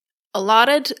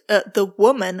allotted the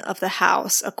woman of the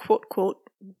house a quote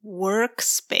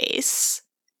workspace,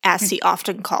 as he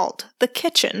often called the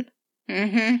kitchen,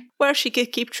 where she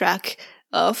could keep track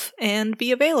of and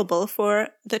be available for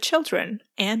the children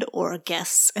and or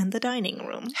guests in the dining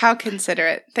room. How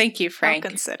considerate. Thank you, Frank.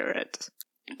 How considerate.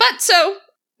 But so,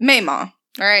 Maymah.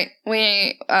 All right,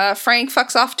 Frank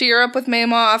fucks off to Europe with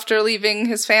Maymah after leaving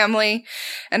his family,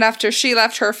 and after she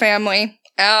left her family.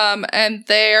 And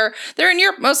they're in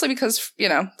Europe mostly because, you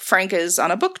know, Frank is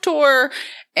on a book tour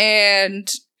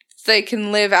and they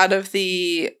can live out of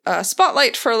the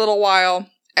spotlight for a little while.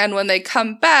 And when they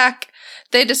come back,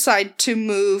 they decide to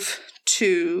move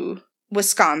to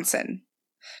Wisconsin.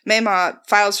 Maymah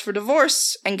files for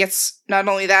divorce and gets not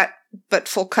only that, but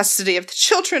full custody of the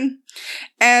children.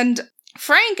 And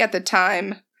Frank at the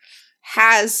time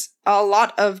has a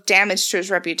lot of damage to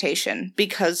his reputation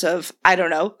because of, I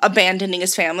don't know, abandoning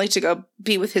his family to go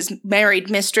be with his married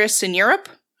mistress in Europe.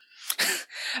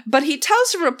 But he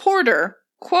tells a reporter,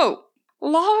 quote,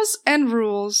 "Laws and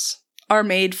rules are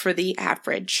made for the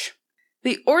average.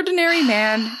 The ordinary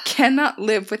man cannot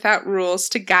live without rules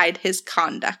to guide his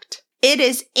conduct. It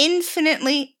is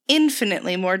infinitely,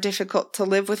 infinitely more difficult to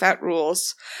live without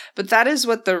rules, but that is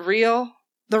what the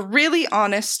really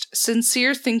honest,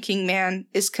 sincere thinking man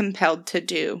is compelled to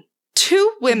do.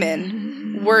 2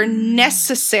 women were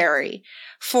necessary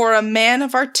for a man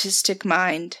of artistic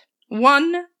mind.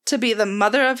 One to be the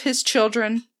mother of his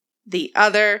children, the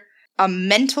other a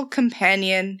mental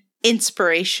companion,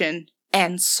 inspiration,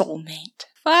 and soulmate."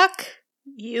 Fuck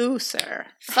you, sir.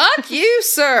 Fuck you,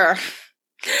 sir.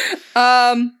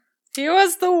 He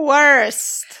was the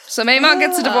worst. So Maymah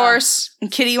gets a divorce, and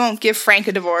Kitty won't give Frank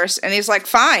a divorce, and he's like,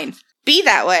 fine, be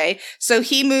that way. So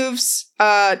he moves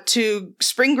to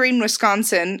Spring Green,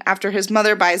 Wisconsin, after his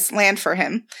mother buys land for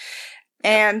him.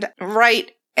 And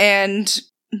Wright and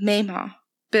Maymah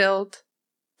build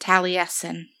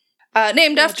Taliesin,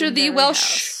 named after the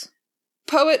Welsh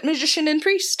poet, magician, and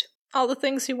priest. All the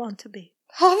things you want to be.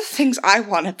 All the things I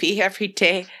want to be every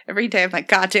day of my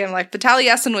goddamn life. But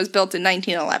Taliesin was built in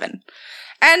 1911.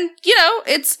 And, you know,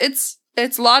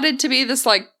 it's lauded to be this,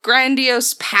 like,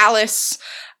 grandiose palace.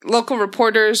 Local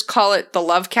reporters call it the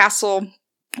Love Castle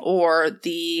or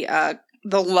the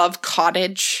Love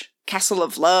Cottage, Castle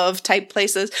of Love type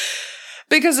places.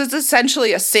 Because it's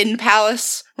essentially a sin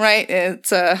palace, right?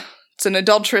 It's an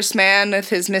adulterous man with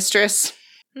his mistress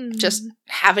just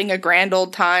having a grand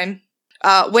old time.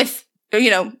 With, you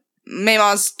know,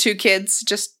 Maymah's 2 kids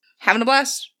just having a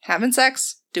blast, having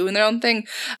sex, doing their own thing.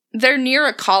 They're near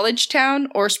a college town,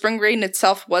 or Spring Green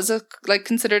itself was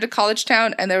considered a college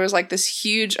town, and there was like this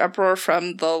huge uproar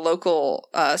from the local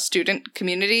student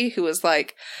community who was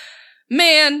like,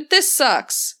 "Man, this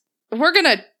sucks. We're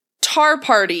gonna tar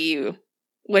party you,"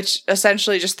 which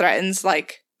essentially just threatens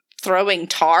like throwing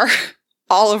tar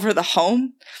all over the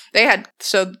home.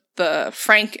 The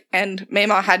Frank and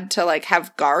Maymah had to like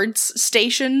have guards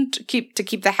stationed to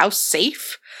keep the house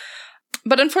safe.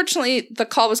 But unfortunately, the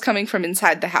call was coming from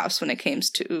inside the house when it came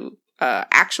to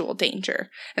actual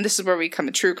danger. And this is where we become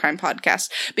a true crime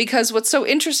podcast. Because what's so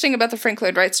interesting about the Frank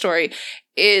Lloyd Wright story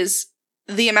is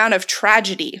the amount of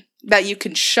tragedy that you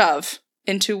can shove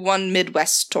into one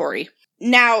Midwest story.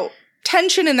 Now,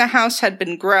 tension in the house had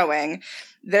been growing.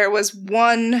 There was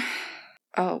one...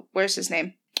 Oh, where's his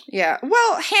name? Yeah,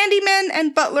 well, handyman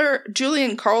and butler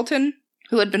Julian Carlton,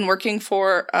 who had been working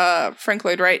for Frank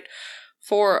Lloyd Wright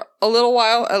for a little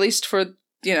while, at least for,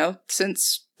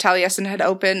 since Taliesin had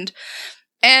opened.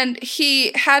 And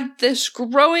he had this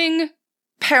growing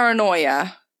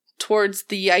paranoia towards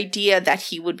the idea that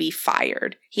he would be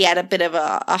fired. He had a bit of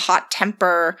a hot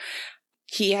temper.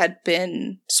 He had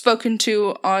been spoken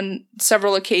to on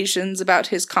several occasions about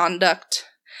his conduct,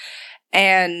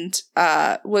 and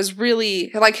was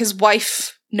really, like, his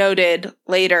wife noted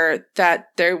later that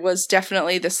there was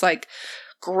definitely this, like,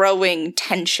 growing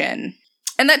tension.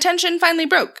 And that tension finally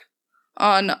broke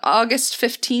on August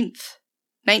 15th,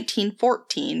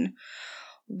 1914,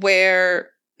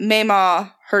 where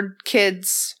Mema, her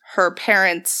kids, her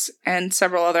parents, and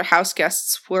several other house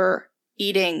guests were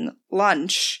eating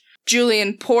lunch.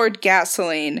 Julian poured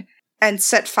gasoline and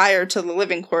set fire to the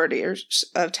living quarters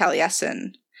of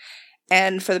Taliesin.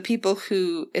 And for the people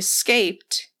who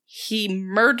escaped, he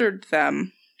murdered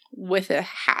them with a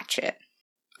hatchet.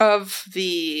 Of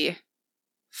the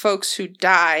folks who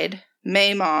died,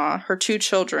 Mema, her 2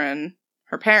 children,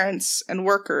 her parents, and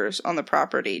workers on the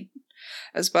property,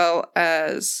 as well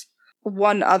as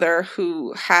one other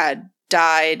who had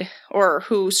died, or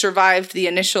who survived the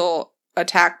initial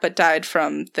attack but died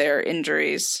from their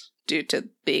injuries due to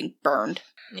being burned.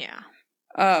 Yeah.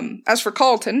 As for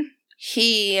Carlton,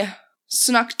 he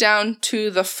snuck down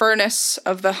to the furnace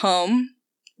of the home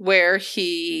where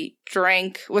he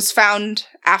was found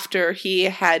after he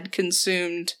had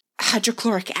consumed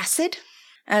hydrochloric acid,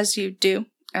 as you do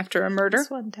after a murder. This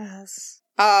one does.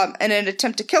 In an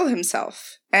attempt to kill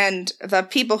himself. And the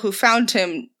people who found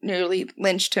him nearly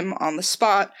lynched him on the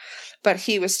spot, but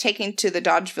he was taken to the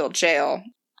Dodgeville jail.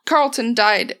 Carlton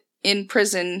died in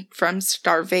prison from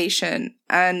starvation,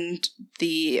 and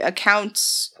the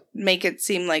accounts make it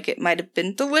seem like it might have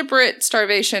been deliberate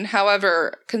starvation.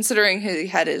 However, considering he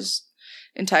had his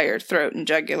entire throat and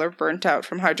jugular burnt out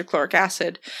from hydrochloric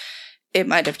acid, it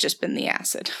might have just been the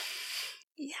acid.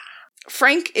 Yeah.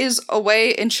 Frank is away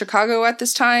in Chicago at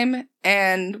this time,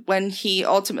 and when he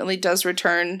ultimately does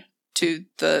return to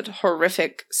the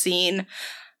horrific scene,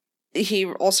 he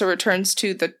also returns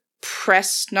to the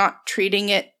press not treating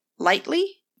it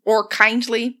lightly, or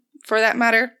kindly, for that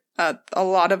matter. A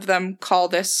lot of them call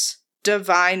this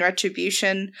divine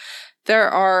retribution. There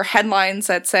are headlines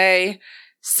that say,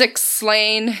 6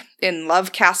 slain in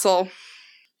Love Castle.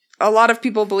 A lot of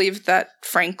people believe that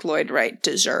Frank Lloyd Wright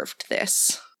deserved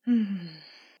this.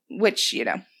 Which,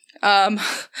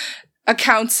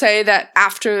 accounts say that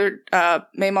after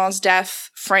Mema's death,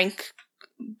 Frank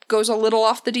goes a little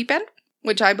off the deep end,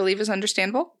 which I believe is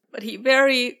understandable. But he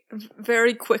very,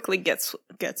 very quickly gets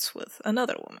with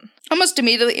another woman. Almost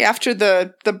immediately after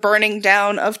the burning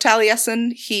down of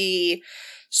Taliesin, he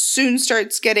soon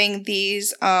starts getting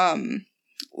these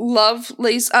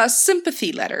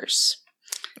sympathy letters.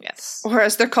 Yes. Or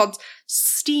as they're called,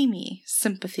 steamy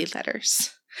sympathy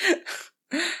letters.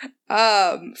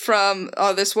 From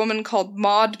this woman called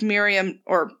Maud Miriam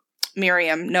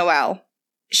Noel.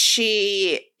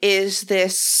 She is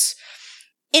this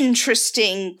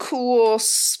interesting, cool,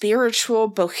 spiritual,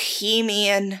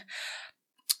 bohemian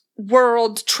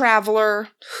world traveler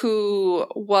who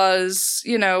was,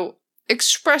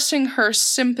 expressing her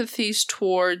sympathies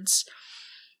towards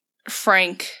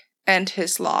Frank and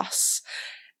his loss,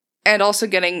 and also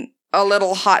getting a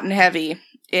little hot and heavy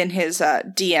in his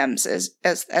DMs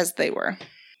as they were.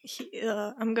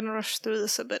 I'm gonna rush through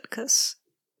this a bit because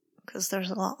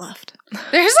there's a lot left.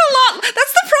 There's a lot.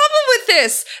 That's the problem with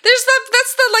this.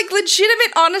 That's the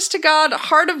legitimate, honest to God,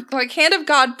 hand of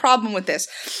God problem with this.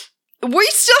 We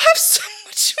still have so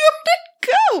much more to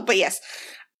go. But yes,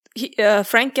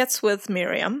 Frank gets with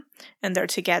Miriam, and they're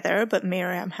together. But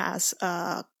Miriam has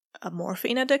a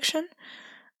morphine addiction.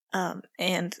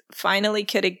 And finally,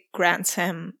 Kitty grants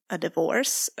him a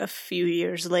divorce a few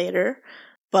years later.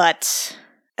 But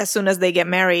as soon as they get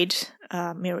married,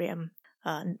 Miriam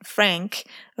and Frank,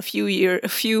 a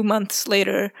few months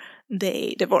later,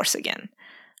 they divorce again.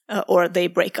 Or they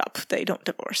break up. They don't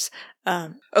divorce.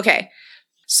 Okay.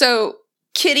 So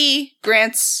Kitty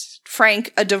grants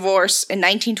Frank a divorce in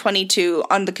 1922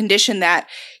 on the condition that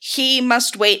he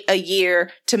must wait a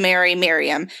year to marry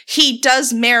Miriam. He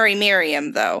does marry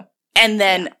Miriam, though. And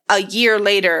then a year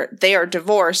later, they are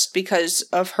divorced because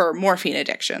of her morphine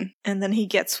addiction. And then he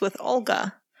gets with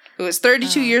Olga, who is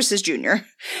 32 years his junior.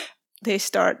 They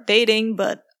start dating,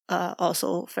 but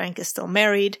also, Frank is still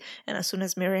married, and as soon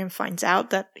as Miriam finds out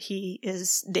that he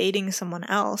is dating someone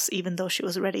else, even though she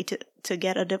was ready to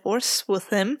get a divorce with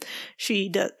him,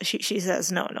 she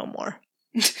says no more.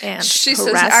 And she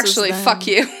says, actually, fuck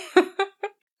you.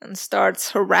 And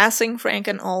starts harassing Frank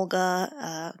and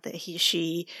Olga.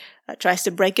 She tries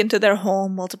to break into their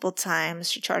home multiple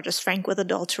times. She charges Frank with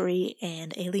adultery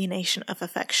and alienation of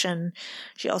affection.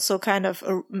 She also kind of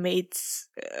makes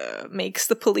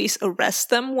the police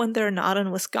arrest them when they're not in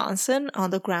Wisconsin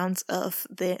on the grounds of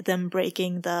them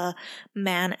breaking the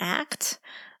Mann Act,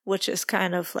 which is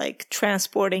kind of like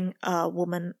transporting a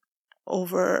woman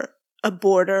over a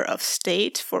border of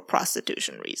state for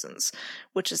prostitution reasons,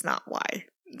 which is not why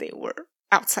they were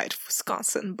outside of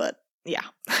Wisconsin, but yeah.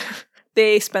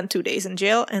 They spent 2 days in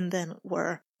jail and then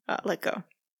were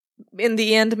in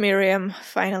the end, Miriam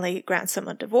finally grants him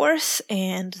a divorce,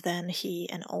 and then he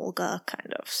and Olga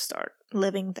kind of start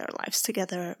living their lives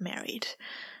together, married.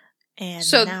 And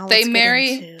so now they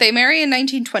marry. They marry in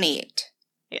 1928.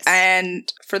 Yes.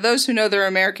 And for those who know their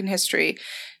American history,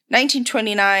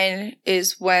 1929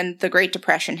 is when the Great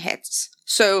Depression hits.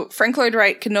 So Frank Lloyd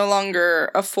Wright can no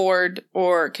longer afford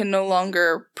or can no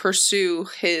longer pursue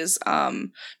his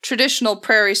traditional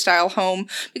prairie-style home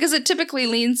because it typically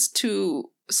leans to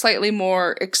slightly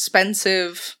more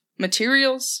expensive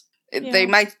materials. Yeah. They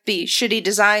might be shitty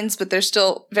designs, but they're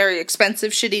still very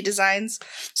expensive shitty designs.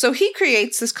 So he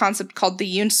creates this concept called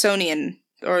the Usonian,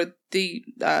 or the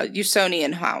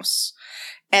Usonian house.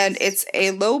 And it's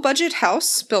a low-budget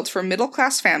house built for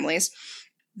middle-class families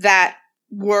that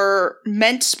were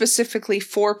meant specifically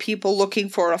for people looking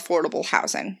for affordable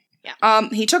housing. Yeah.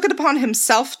 He took it upon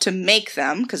himself to make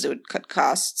them, because it would cut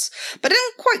costs, but it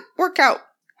didn't quite work out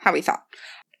how he thought.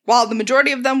 While the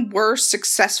majority of them were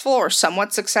successful or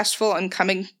somewhat successful in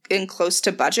coming in close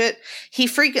to budget, he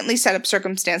frequently set up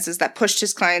circumstances that pushed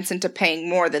his clients into paying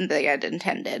more than they had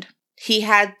intended. He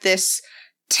had this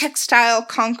textile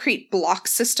concrete block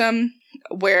system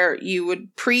where you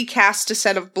would precast a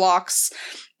set of blocks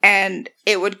and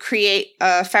it would create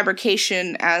a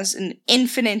fabrication as an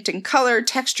infinite in color,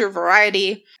 texture,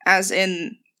 variety, as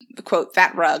in, quote,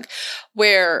 that rug,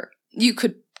 where you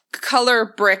could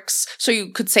color bricks so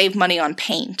you could save money on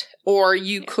paint, or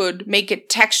you could make it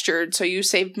textured so you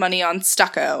saved money on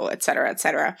stucco, etc.,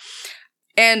 etc.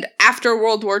 And after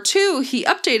World War II, he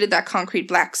updated that concrete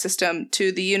block system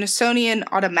to the Usonian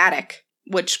automatic,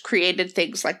 which created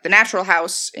things like the Natural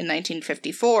House in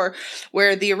 1954,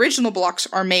 where the original blocks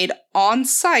are made on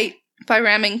site by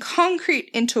ramming concrete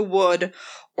into wood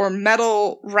or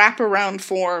metal wraparound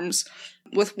forms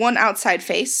with one outside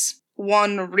face,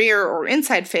 one rear or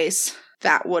inside face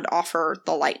that would offer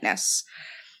the lightness.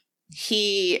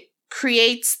 He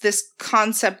creates this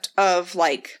concept of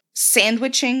like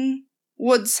sandwiching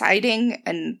wood siding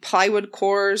and plywood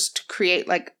cores to create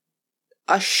like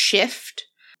a shift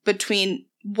between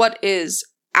what is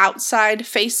outside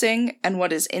facing and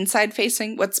what is inside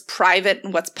facing, what's private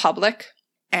and what's public.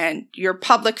 And your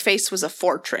public face was a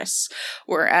fortress,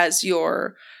 whereas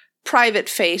your private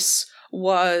face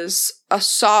was a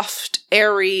soft,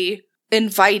 airy,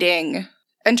 inviting,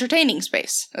 entertaining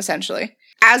space, essentially.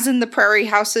 As in the prairie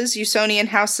houses, Usonian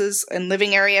houses and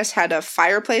living areas had a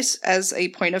fireplace as a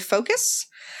point of focus.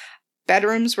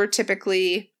 Bedrooms were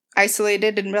typically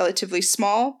isolated and relatively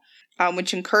small,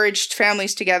 which encouraged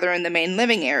families together in the main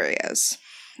living areas.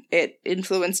 It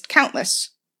influenced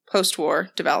countless post-war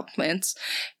developments,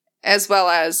 as well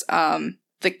as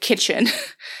the kitchen,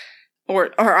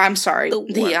 or I'm sorry,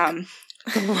 the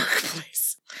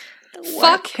workplace.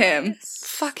 Fuck him.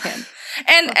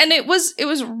 And it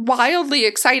was wildly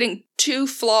exciting. 2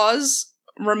 flaws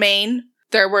remain.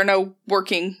 There were no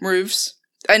working roofs.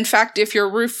 In fact, if your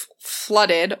roof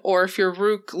flooded or if your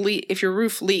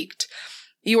roof leaked,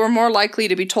 you were more likely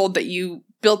to be told that you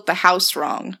built the house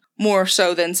wrong, more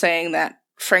so than saying that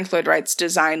Frank Lloyd Wright's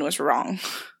design was wrong.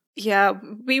 Yeah,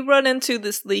 we run into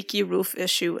this leaky roof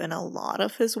issue in a lot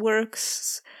of his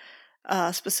works.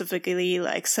 Specifically,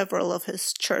 like several of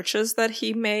his churches that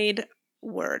he made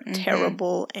were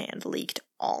terrible and leaked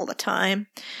all the time.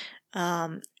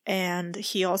 And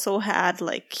he also had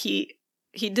he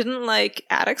didn't like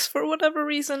attics for whatever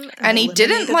reason. And he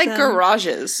didn't like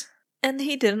garages. And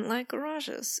he didn't like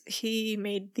garages. He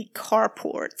made the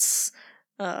carports,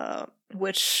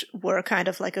 which were kind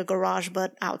of like a garage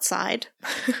but outside.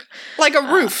 Like a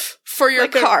roof for your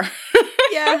car.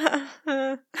 Yeah.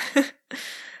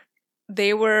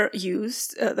 They were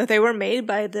used. They were made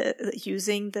by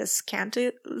using this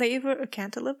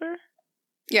cantilever.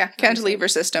 Yeah, cantilever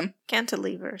system.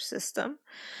 Cantilever system.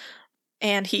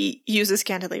 And he uses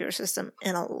cantilever system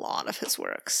in a lot of his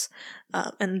works.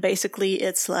 And basically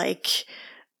it's like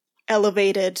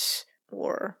elevated,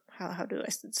 or how do I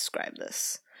describe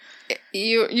this?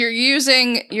 You're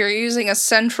using a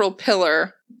central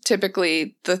pillar,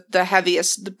 typically the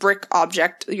heaviest, the brick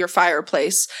object, your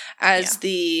fireplace, as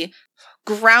the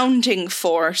grounding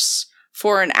force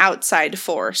for an outside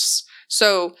force.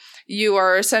 So you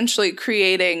are essentially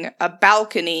creating a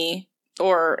balcony,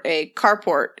 or a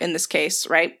carport in this case,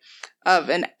 right,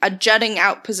 of a jutting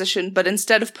out position, but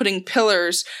instead of putting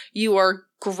pillars, you are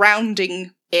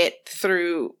grounding it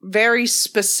through very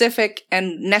specific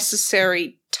and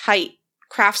necessary tight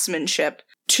craftsmanship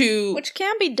which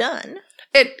can be done.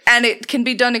 It can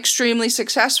be done extremely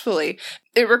successfully.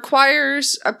 It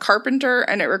requires a carpenter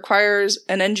and it requires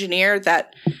an engineer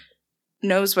that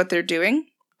knows what they're doing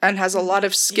and has a lot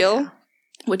of skill,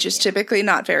 which is typically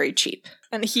not very cheap.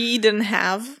 And he didn't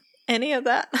have any of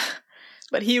that,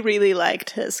 but he really liked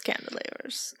his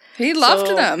cantilevers. He loved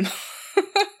them.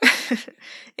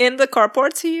 In the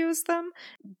carports, he used them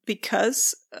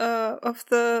because of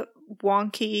the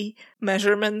wonky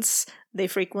measurements. They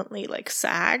frequently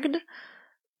sagged,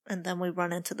 and then we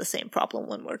run into the same problem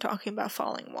when we're talking about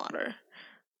falling water.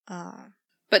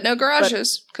 But no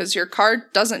garages, because your car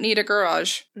doesn't need a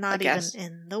garage. Not even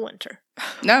in the winter.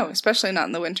 No, especially not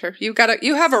in the winter. You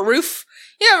have a roof.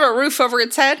 You have a roof over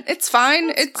its head. It's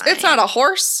fine. It's not a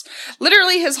horse.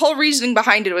 Literally, his whole reasoning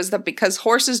behind it was that because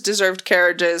horses deserved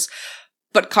carriages,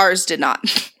 but cars did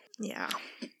not. Yeah.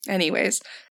 Anyways.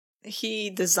 He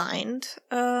designed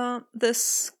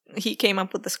this. He came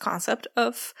up with this concept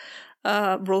of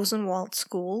Rosenwald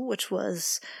School, which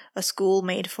was a school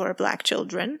made for black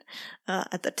children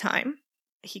at the time.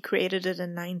 He created it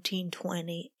in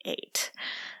 1928.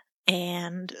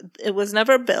 And it was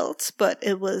never built, but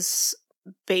it was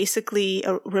basically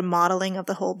a remodeling of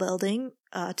the whole building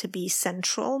to be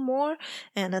central more.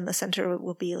 And in the center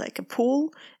would be like a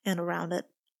pool, and around it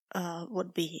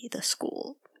would be the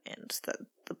school. And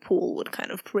the pool would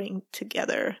kind of bring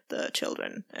together the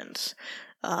children. And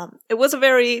it was a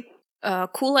very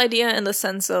cool idea in the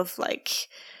sense of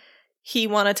he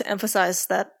wanted to emphasize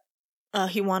that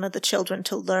he wanted the children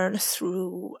to learn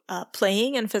through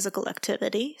playing and physical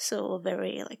activity. So a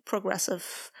very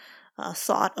progressive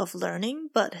thought of learning,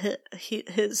 but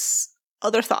his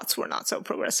other thoughts were not so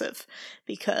progressive,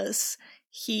 because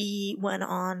he went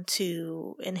on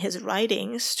to, in his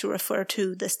writings, to refer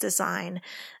to this design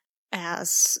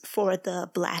as for the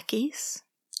blackies.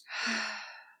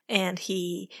 And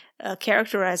he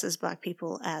characterizes black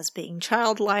people as being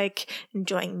childlike,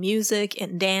 enjoying music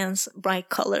and dance, bright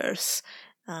colors,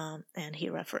 and he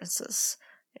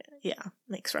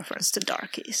makes reference to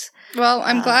darkies. Well,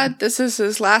 I'm glad this is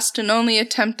his last and only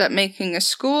attempt at making a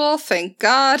school, thank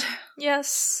God.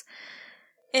 Yes.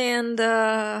 And,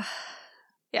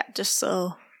 just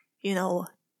so you know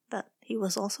that he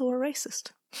was also a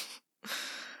racist.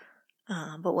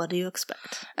 But what do you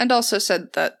expect? And also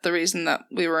said that the reason that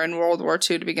we were in World War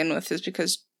II to begin with is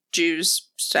because Jews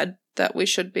said that we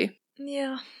should be.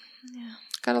 Yeah.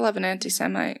 Gotta love an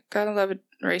anti-Semite. Gotta love a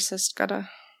racist. Gotta...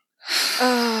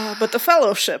 But the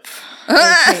Fellowship,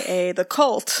 a.k.a. the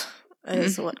cult,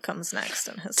 is what comes next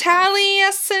in his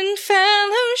Taliesin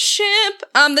Fellowship.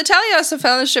 The Taliesin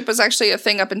Fellowship was actually a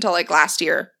thing up until last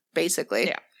year, basically.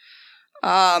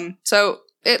 Yeah. So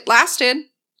it lasted.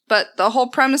 But the whole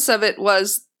premise of it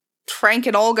was Frank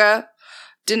and Olga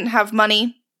didn't have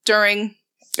money during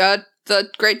the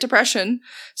Great Depression.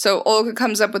 So Olga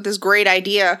comes up with this great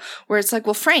idea where it's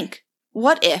well, Frank,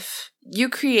 what if you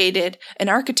created an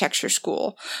architecture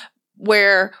school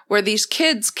where these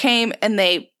kids came and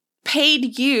they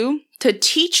paid you to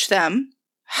teach them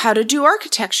how to do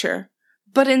architecture?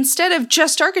 But instead of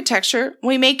just architecture,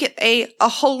 we make it a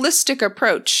holistic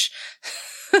approach.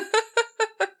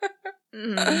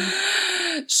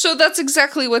 So that's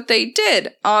exactly what they did.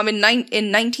 In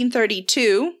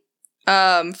 1932,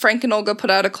 Frank and Olga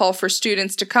put out a call for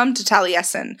students to come to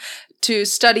Taliesin to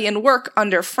study and work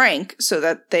under Frank so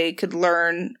that they could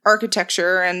learn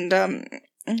architecture and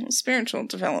spiritual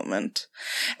development.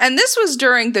 And this was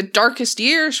during the darkest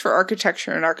years for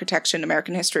architecture in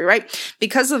American history, right?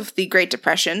 Because of the Great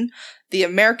Depression,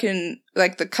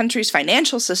 the country's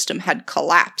financial system had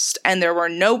collapsed, and there were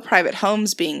no private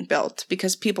homes being built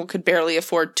because people could barely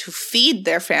afford to feed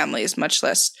their families, much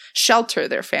less shelter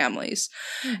their families.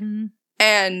 Mm-hmm.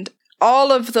 And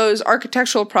all of those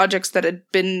architectural projects that had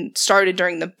been started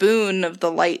during the boom of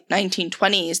the late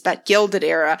 1920s, that Gilded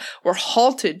era, were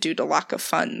halted due to lack of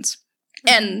funds.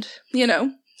 And,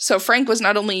 so Frank was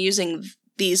not only using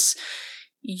these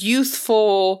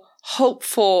youthful,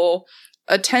 hopeful,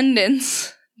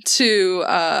 attendance to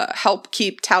help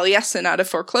keep Taliesin out of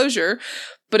foreclosure,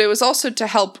 but it was also to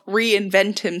help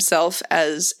reinvent himself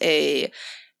as a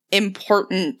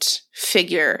important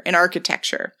figure in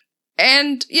architecture.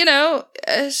 And, you know,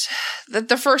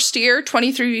 the first year,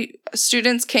 23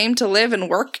 students came to live and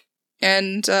work,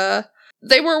 and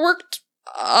they were worked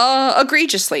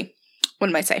egregiously,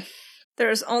 one might say.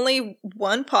 There's only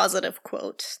one positive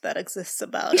quote that exists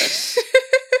about it.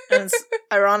 And it's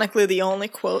ironically the only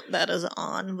quote that is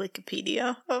on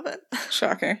Wikipedia of it.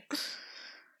 Shocking.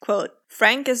 Quote,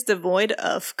 Frank is devoid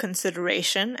of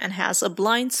consideration and has a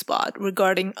blind spot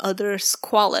regarding others'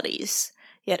 qualities.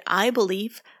 Yet I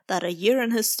believe that a year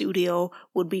in his studio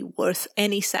would be worth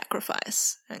any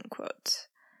sacrifice. End quote.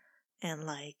 And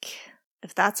like,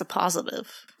 if that's a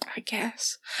positive. I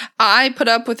guess. I put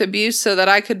up with abuse so that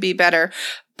I could be better.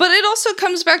 But it also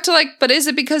comes back to like, but is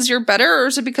it because you're better, or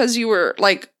is it because you were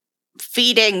like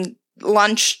feeding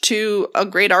lunch to a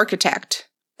great architect?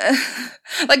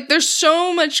 Like, there's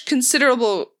so much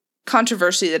considerable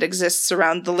controversy that exists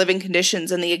around the living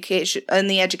conditions and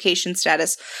the education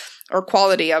status or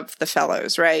quality of the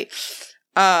fellows, right?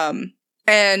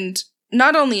 And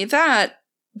not only that,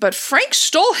 but Frank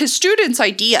stole his students'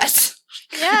 ideas.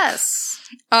 Yes.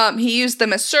 He used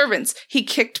them as servants. He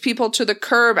kicked people to the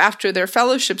curb after their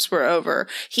fellowships were over.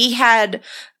 He had,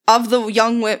 of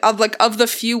the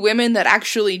few women that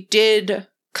actually did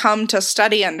come to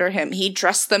study under him, he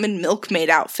dressed them in milkmaid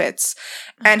outfits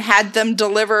and had them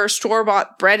deliver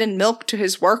store-bought bread and milk to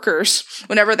his workers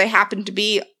whenever they happened to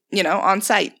be, you know, on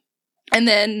site. And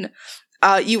then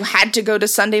you had to go to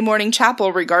Sunday morning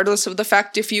chapel regardless of the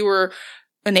fact if you were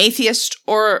an atheist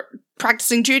or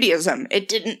practicing Judaism. It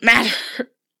didn't matter.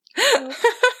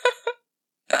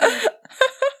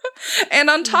 And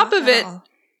on top of it,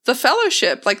 the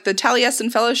fellowship, like the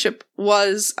Taliesin Fellowship,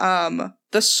 was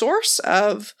the source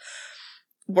of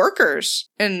workers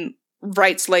in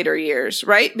Wright's later years,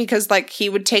 right? Because like he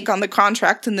would take on the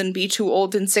contract and then be too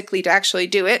old and sickly to actually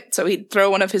do it, so he'd throw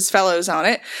one of his fellows on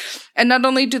it. And not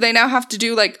only do they now have to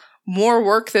do like more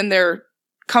work than they're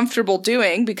comfortable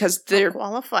doing because they're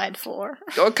qualified for,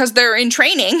 or because they're in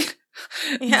training.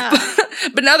 Yeah.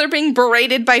 But now they're being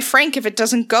berated by Frank if it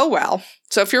doesn't go well.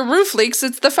 So if your roof leaks,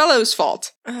 it's the fellow's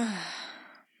fault.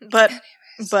 But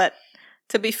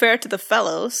to be fair to the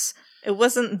fellows, it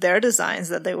wasn't their designs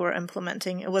that they were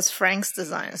implementing. It was Frank's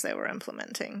designs they were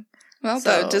implementing. Well,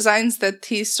 the designs that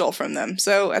he stole from them.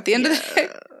 So at the end of the day...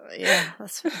 Yeah,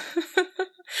 that's fair.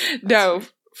 No,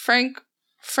 Frank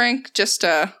just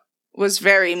was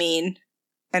very mean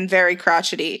and very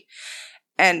crotchety.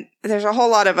 And there's a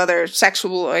whole lot of other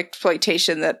sexual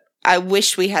exploitation that I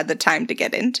wish we had the time to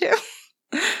get into.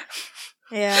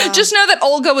 Yeah. Just know that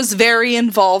Olga was very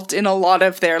involved in a lot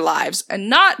of their lives, and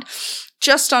not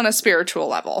just on a spiritual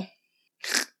level.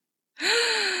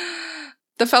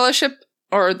 The fellowship,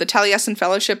 or the Taliesin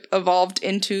Fellowship, evolved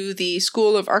into the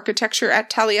School of Architecture at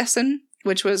Taliesin,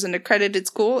 which was an accredited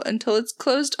school until it's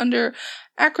closed under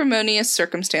acrimonious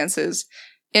circumstances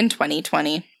in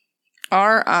 2020.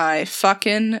 R.I.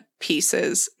 fucking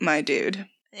pieces, my dude.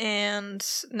 And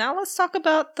now let's talk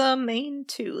about the main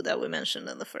two that we mentioned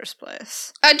in the first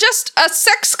place. Just a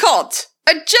sex cult.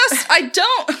 I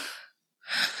don't.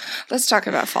 Let's talk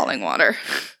about Falling Water.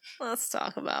 Let's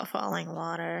talk about Falling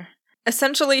Water.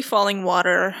 Essentially, Falling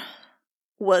Water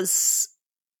was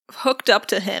hooked up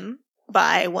to him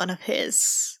by one of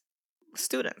his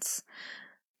students.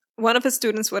 One of his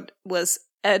students was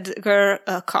Edgar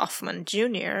Kaufman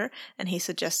Jr., and he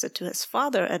suggested to his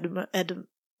father,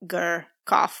 Edgar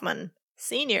Kaufman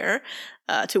Sr.,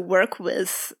 to work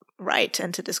with Wright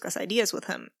and to discuss ideas with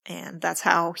him. And that's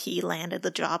how he landed the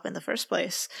job in the first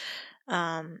place. He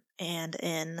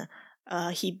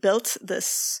built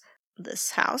this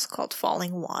house called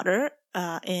Falling Water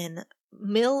in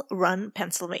Mill Run,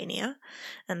 Pennsylvania.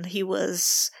 And he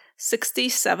was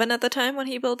 67 at the time when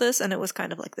he built this, and it was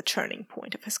kind of like the turning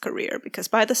point of his career, because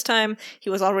by this time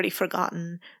he was already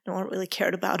forgotten. No one really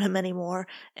cared about him anymore,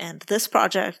 and this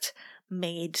project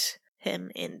made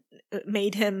him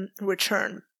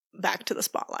return back to the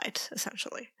spotlight,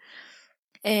 essentially.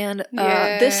 And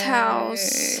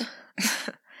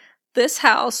this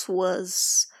house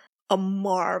was a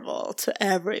marvel to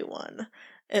everyone.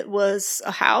 It was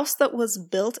a house that was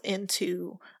built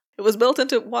into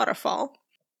waterfall.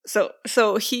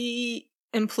 So he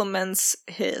implements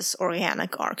his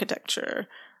organic architecture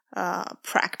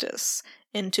practice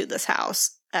into this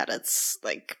house at its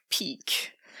like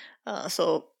peak.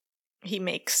 So he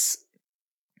makes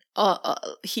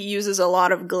he uses a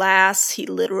lot of glass. He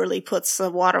literally puts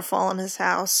a waterfall in his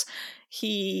house.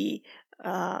 He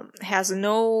has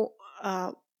no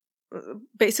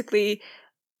basically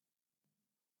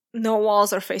no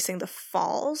walls are facing the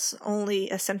falls, only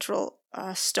a central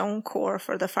stone core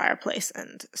for the fireplace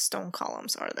and stone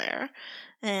columns are there.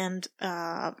 And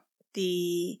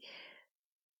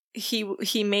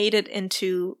he made it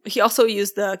into, he also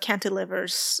used the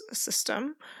cantilevers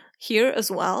system here as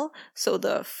well. So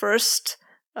the first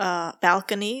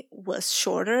balcony was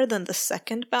shorter than the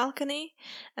second balcony,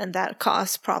 and that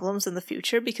caused problems in the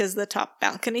future because the top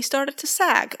balcony started to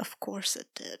sag. Of course it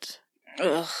did.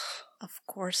 Ugh. Of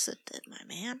course it did, my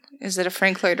man. Is it a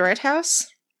Frank Lloyd Wright house?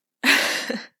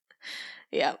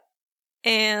 Yeah.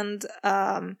 And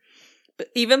but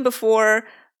even before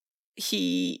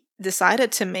he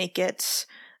decided to make it,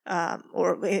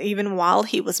 or even while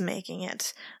he was making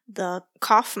it, the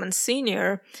Kaufman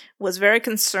Sr. was very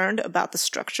concerned about the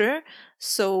structure,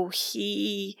 so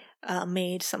he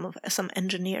made some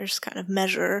engineers kind of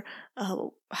measure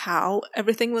how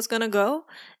everything was gonna go,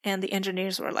 and the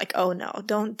engineers were like, "Oh no,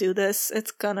 don't do this!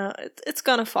 It's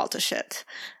gonna fall to shit."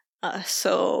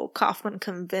 So Kaufman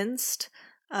convinced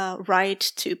Wright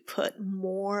to put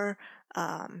more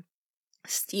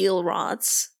steel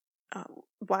rods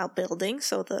while building,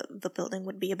 so the building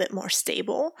would be a bit more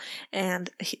stable. And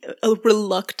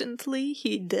reluctantly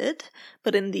he did,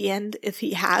 but in the end, if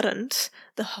he hadn't,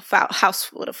 the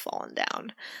house would have fallen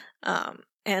down.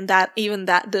 And that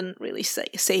didn't really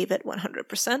save it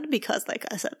 100%, because, like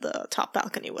I said, the top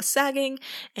balcony was sagging,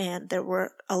 and there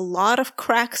were a lot of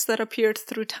cracks that appeared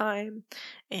through time,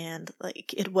 and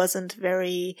like it wasn't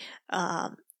very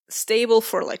stable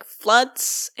for like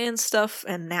floods and stuff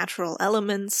and natural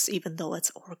elements, even though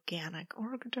it's organic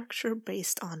architecture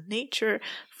based on nature.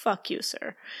 Fuck you,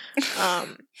 sir.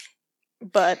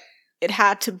 But there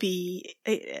had to be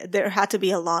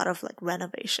a lot of like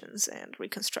renovations and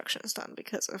reconstructions done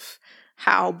because of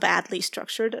how badly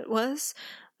structured it was.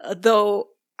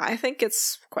 Though I think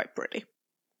it's quite pretty.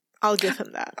 I'll give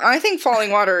him that. I think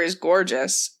Falling Water is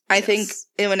gorgeous. Yes. I think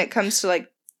when it comes to like,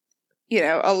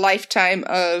 a lifetime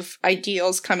of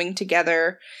ideals coming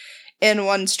together in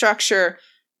one structure.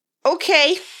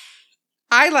 Okay.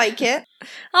 I like it.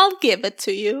 I'll give it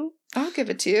to you. I'll give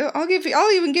it to you.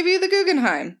 I'll even give you the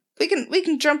Guggenheim. We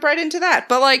can jump right into that.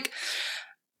 But like,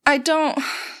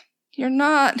 you're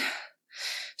not,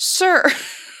 sir.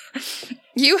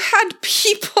 You had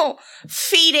people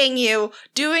feeding you,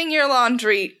 doing your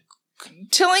laundry,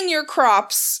 tilling your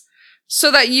crops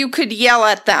so that you could yell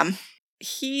at them.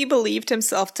 He believed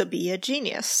himself to be a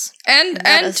genius. And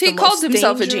he called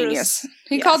himself a genius.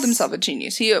 He called himself a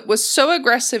genius. He was so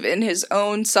aggressive in his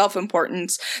own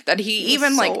self-importance that he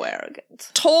even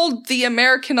arrogant. Told the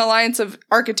American Alliance of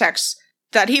Architects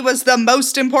that he was the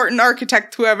most important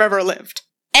architect who have ever lived.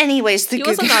 Anyways, he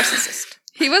was a narcissist.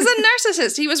 He was a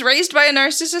narcissist. He was raised by a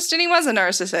narcissist and he was a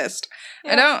narcissist.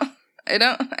 Yeah.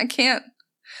 I can't.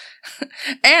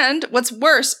 And what's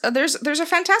worse, there's a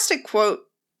fantastic quote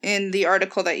in the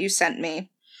article that you sent me,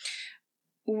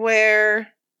 where,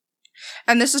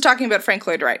 and this is talking about Frank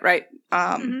Lloyd Wright, right?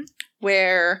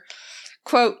 Where,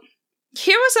 quote,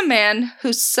 "Here was a man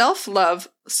whose self-love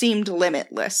seemed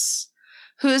limitless,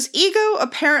 whose ego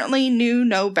apparently knew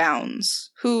no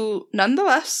bounds, who,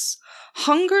 nonetheless,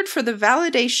 hungered for the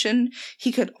validation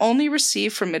he could only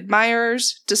receive from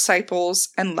admirers, disciples,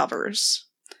 and lovers.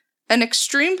 An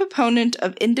extreme proponent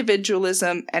of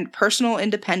individualism and personal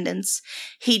independence,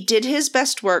 he did his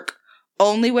best work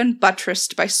only when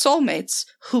buttressed by soulmates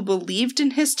who believed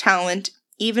in his talent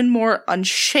even more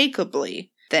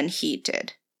unshakably than he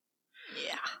did."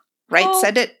 Yeah. Wright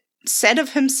said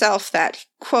of himself that,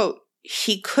 quote,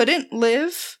 "He couldn't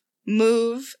live,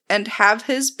 move, and have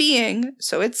his being,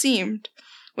 so it seemed,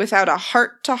 without a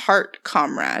heart-to-heart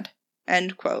comrade,"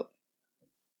 end quote.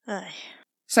 Aye.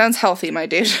 Sounds healthy, my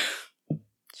dude.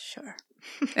 Sure.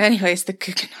 Anyways, the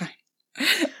Guggenheim.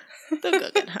 The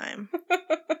Guggenheim.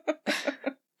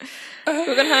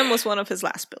 Guggenheim was one of his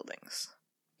last buildings.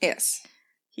 Yes.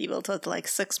 He built it like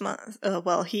 6 months.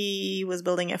 He was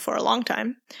building it for a long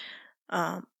time.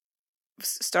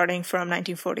 Starting from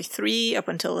 1943 up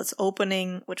until its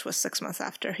opening, which was 6 months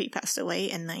after he passed away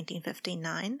in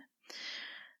 1959.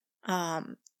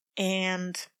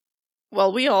 And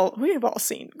well, we have all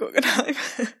seen Guggenheim.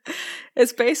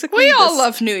 It's basically we all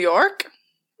love New York.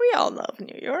 We all love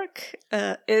New York.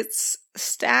 It's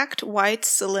stacked white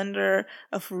cylinder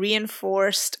of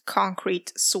reinforced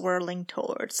concrete swirling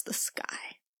towards the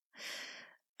sky.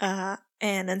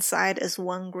 And inside is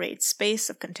one great space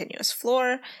of continuous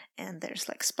floor, and there's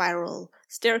like spiral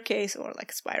staircase or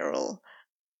like spiral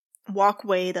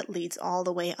walkway that leads all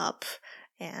the way up.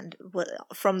 And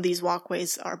from these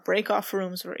walkways are break-off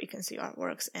rooms where you can see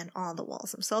artworks, and on the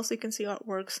walls themselves you can see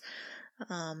artworks.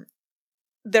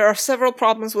 There are several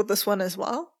problems with this one as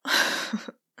well,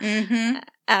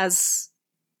 as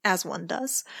one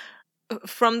does.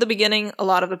 From the beginning, a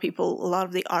lot of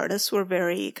the artists were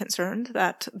very concerned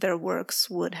that their works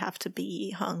would have to be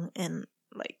hung in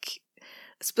like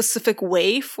a specific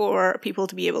way for people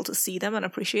to be able to see them and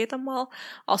appreciate them well.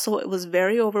 Also, it was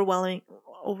very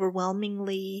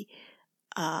overwhelmingly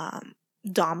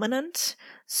dominant,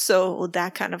 so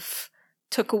that kind of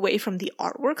took away from the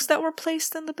artworks that were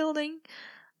placed in the building.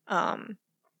 And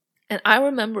I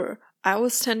remember I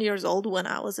was 10 years old when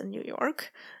I was in New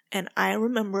York, and I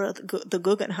remember the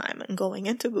Guggenheim and going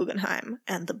into Guggenheim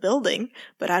and the building,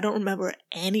 but I don't remember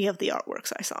any of the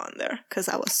artworks I saw in there because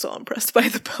I was so impressed by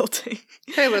the building.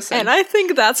 Hey, listen. And I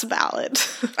think that's valid.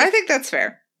 I think that's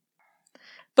fair.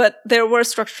 But there were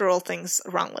structural things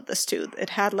wrong with this too.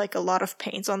 It had like a lot of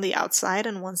paint on the outside,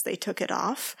 and once they took it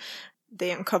off,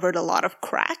 they uncovered a lot of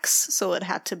cracks, so it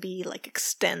had to be like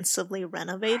extensively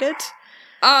renovated.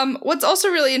 What's also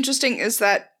really interesting is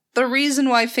that the reason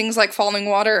why things like Falling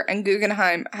Water and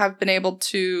Guggenheim have been able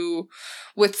to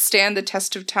withstand the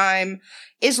test of time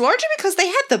is largely because they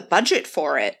had the budget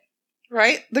for it,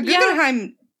 right? The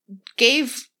Guggenheim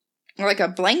gave like a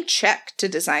blank check to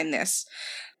design this.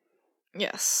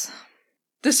 Yes.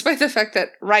 Despite the fact that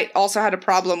Wright also had a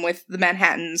problem with the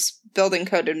Manhattan's building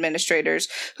code administrators,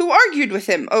 who argued with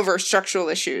him over structural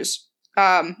issues,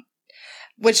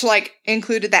 which, like,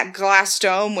 included that glass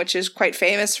dome, which is quite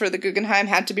famous for the Guggenheim,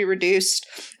 had to be reduced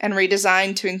and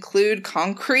redesigned to include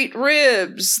concrete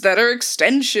ribs that are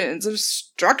extensions of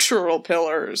structural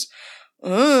pillars.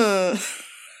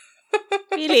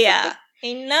 Julia,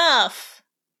 enough!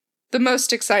 The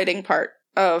most exciting part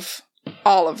of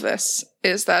all of this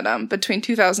is that between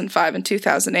 2005 and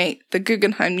 2008, the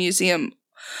Guggenheim Museum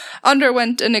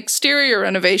underwent an exterior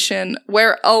renovation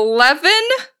where 11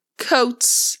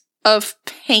 coats of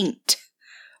paint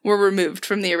were removed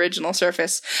from the original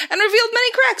surface and revealed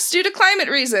many cracks due to climate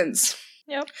reasons.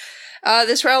 Yep.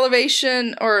 This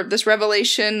revelation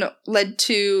led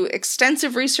to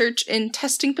extensive research in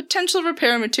testing potential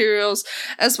repair materials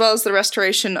as well as the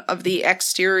restoration of the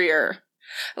exterior.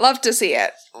 Love to see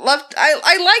it. Frank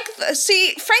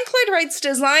Lloyd Wright's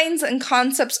designs and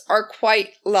concepts are quite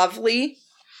lovely.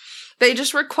 They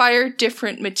just require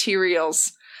different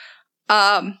materials.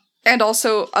 And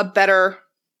also a better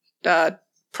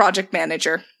project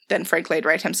manager than Frank Lloyd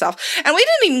Wright himself. And we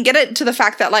didn't even get into the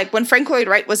fact that, like, when Frank Lloyd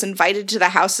Wright was invited to the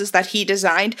houses that he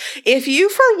designed, if you,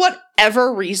 for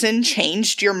whatever reason,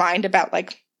 changed your mind about,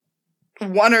 like,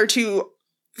 one or two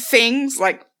things,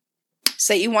 like,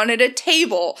 say you wanted a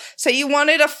table, say you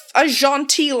wanted a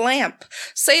jaunty lamp,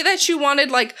 say that you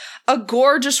wanted, like, a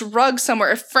gorgeous rug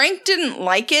somewhere. If Frank didn't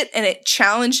like it and it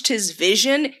challenged his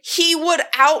vision, he would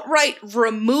outright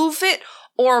remove it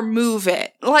or move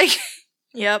it. Like,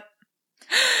 Yep.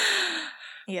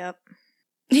 Yep.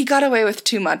 He got away with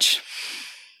too much.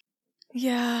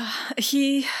 Yeah,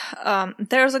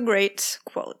 there's a great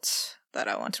quote that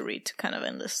I want to read to kind of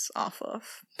end this off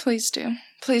of. Please do.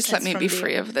 Please let me be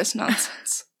free of this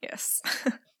nonsense. Yes.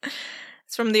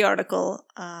 It's from the article,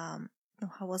 how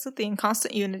was it? The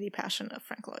Inconstant Unity Passion of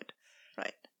Frank Lloyd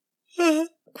Wright.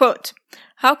 Quote,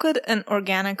 "How could an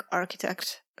organic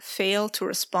architect fail to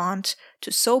respond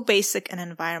to so basic an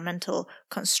environmental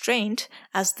constraint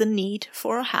as the need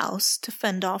for a house to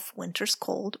fend off winter's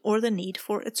cold or the need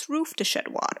for its roof to shed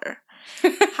water?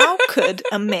 How could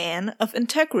a man of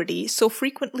integrity so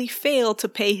frequently fail to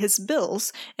pay his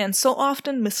bills and so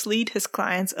often mislead his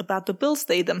clients about the bills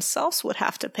they themselves would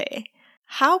have to pay?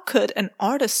 How could an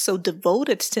artist so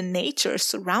devoted to nature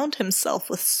surround himself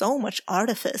with so much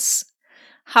artifice?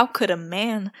 How could a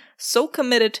man so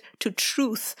committed to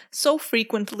truth so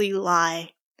frequently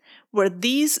lie? Were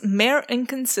these mere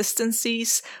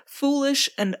inconsistencies, foolish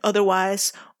and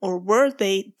otherwise, or were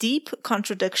they deep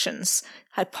contradictions,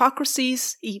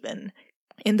 hypocrisies even,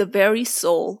 in the very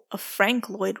soul of Frank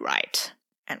Lloyd Wright?"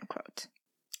 End quote.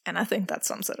 And I think that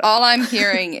sums it up. All I'm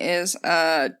hearing is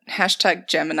hashtag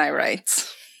Gemini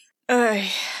rights.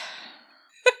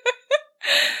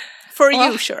 For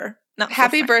you, sure. Not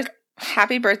Happy birthday,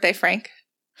 Frank.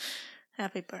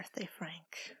 Happy birthday,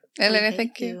 Frank. Elena,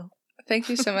 thank you. Thank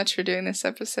you so much for doing this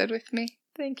episode with me.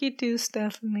 Thank you too,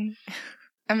 Stephanie.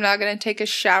 I'm now going to take a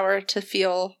shower to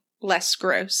feel less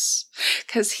gross,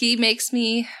 because he makes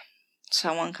me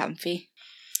so uncomfy.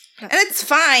 And it's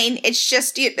fine. It's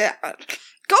just go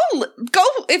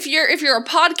if you're a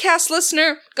podcast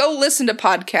listener, go listen to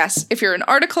podcasts. If you're an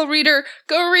article reader,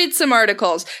 go read some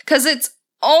articles, because it's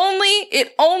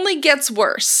only gets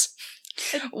worse.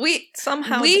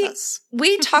 Somehow does.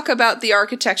 We talk about the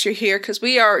architecture here because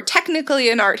we are technically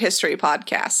an art history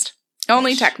podcast.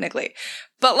 Only technically.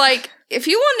 But, like, if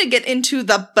you want to get into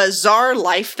the bizarre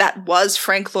life that was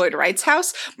Frank Lloyd Wright's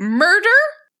house, murder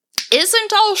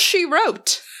isn't all she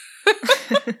wrote.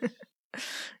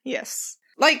 Yes.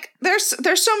 Like, there's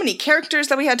so many characters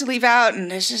that we had to leave out,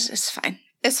 and it's fine.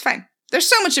 It's fine. There's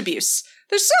so much abuse.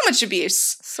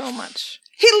 So much.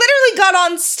 He literally got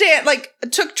on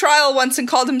took trial once and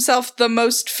called himself the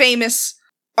most famous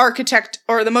architect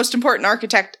or the most important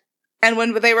architect. And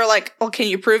when they were like, well, can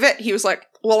you prove it? He was like,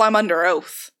 well, I'm under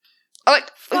oath. I'm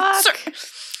like, fuck.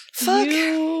 Fuck.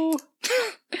 You.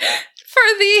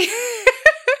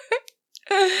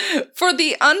 For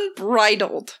the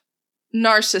unbridled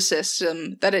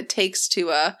narcissism that it takes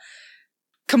to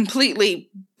completely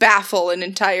baffle an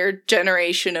entire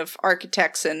generation of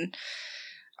architects and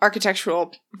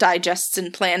architectural digests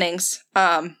and plannings,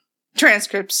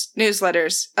 transcripts,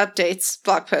 newsletters, updates,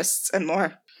 blog posts, and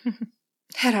more.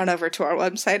 Head on over to our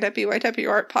website at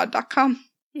bywartpod.com.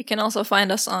 You can also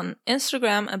find us on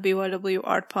Instagram at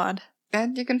bywartpod.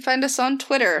 And you can find us on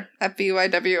Twitter at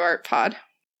bywartpod.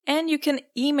 And you can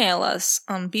email us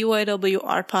on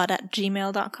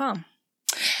bywrpod@gmail.com.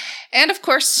 And of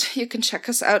course, you can check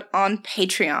us out on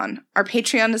Patreon. Our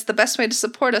Patreon is the best way to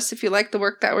support us if you like the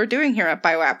work that we're doing here at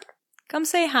BIWAP. Come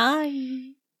say hi.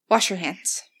 Wash your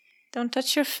hands. Don't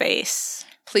touch your face.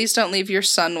 Please don't leave your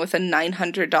son with a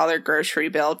 $900 grocery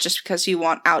bill just because you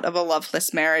want out of a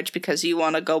loveless marriage because you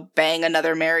want to go bang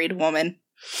another married woman.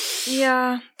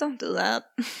 Yeah, don't do that.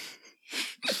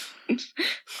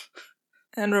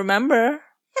 And remember,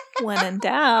 when in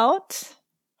doubt,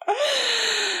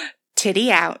 titty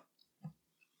out.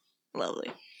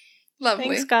 Lovely. Lovely.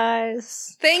 Thanks,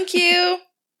 guys. Thank you.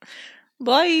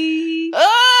 Bye.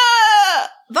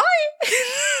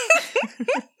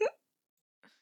 Bye.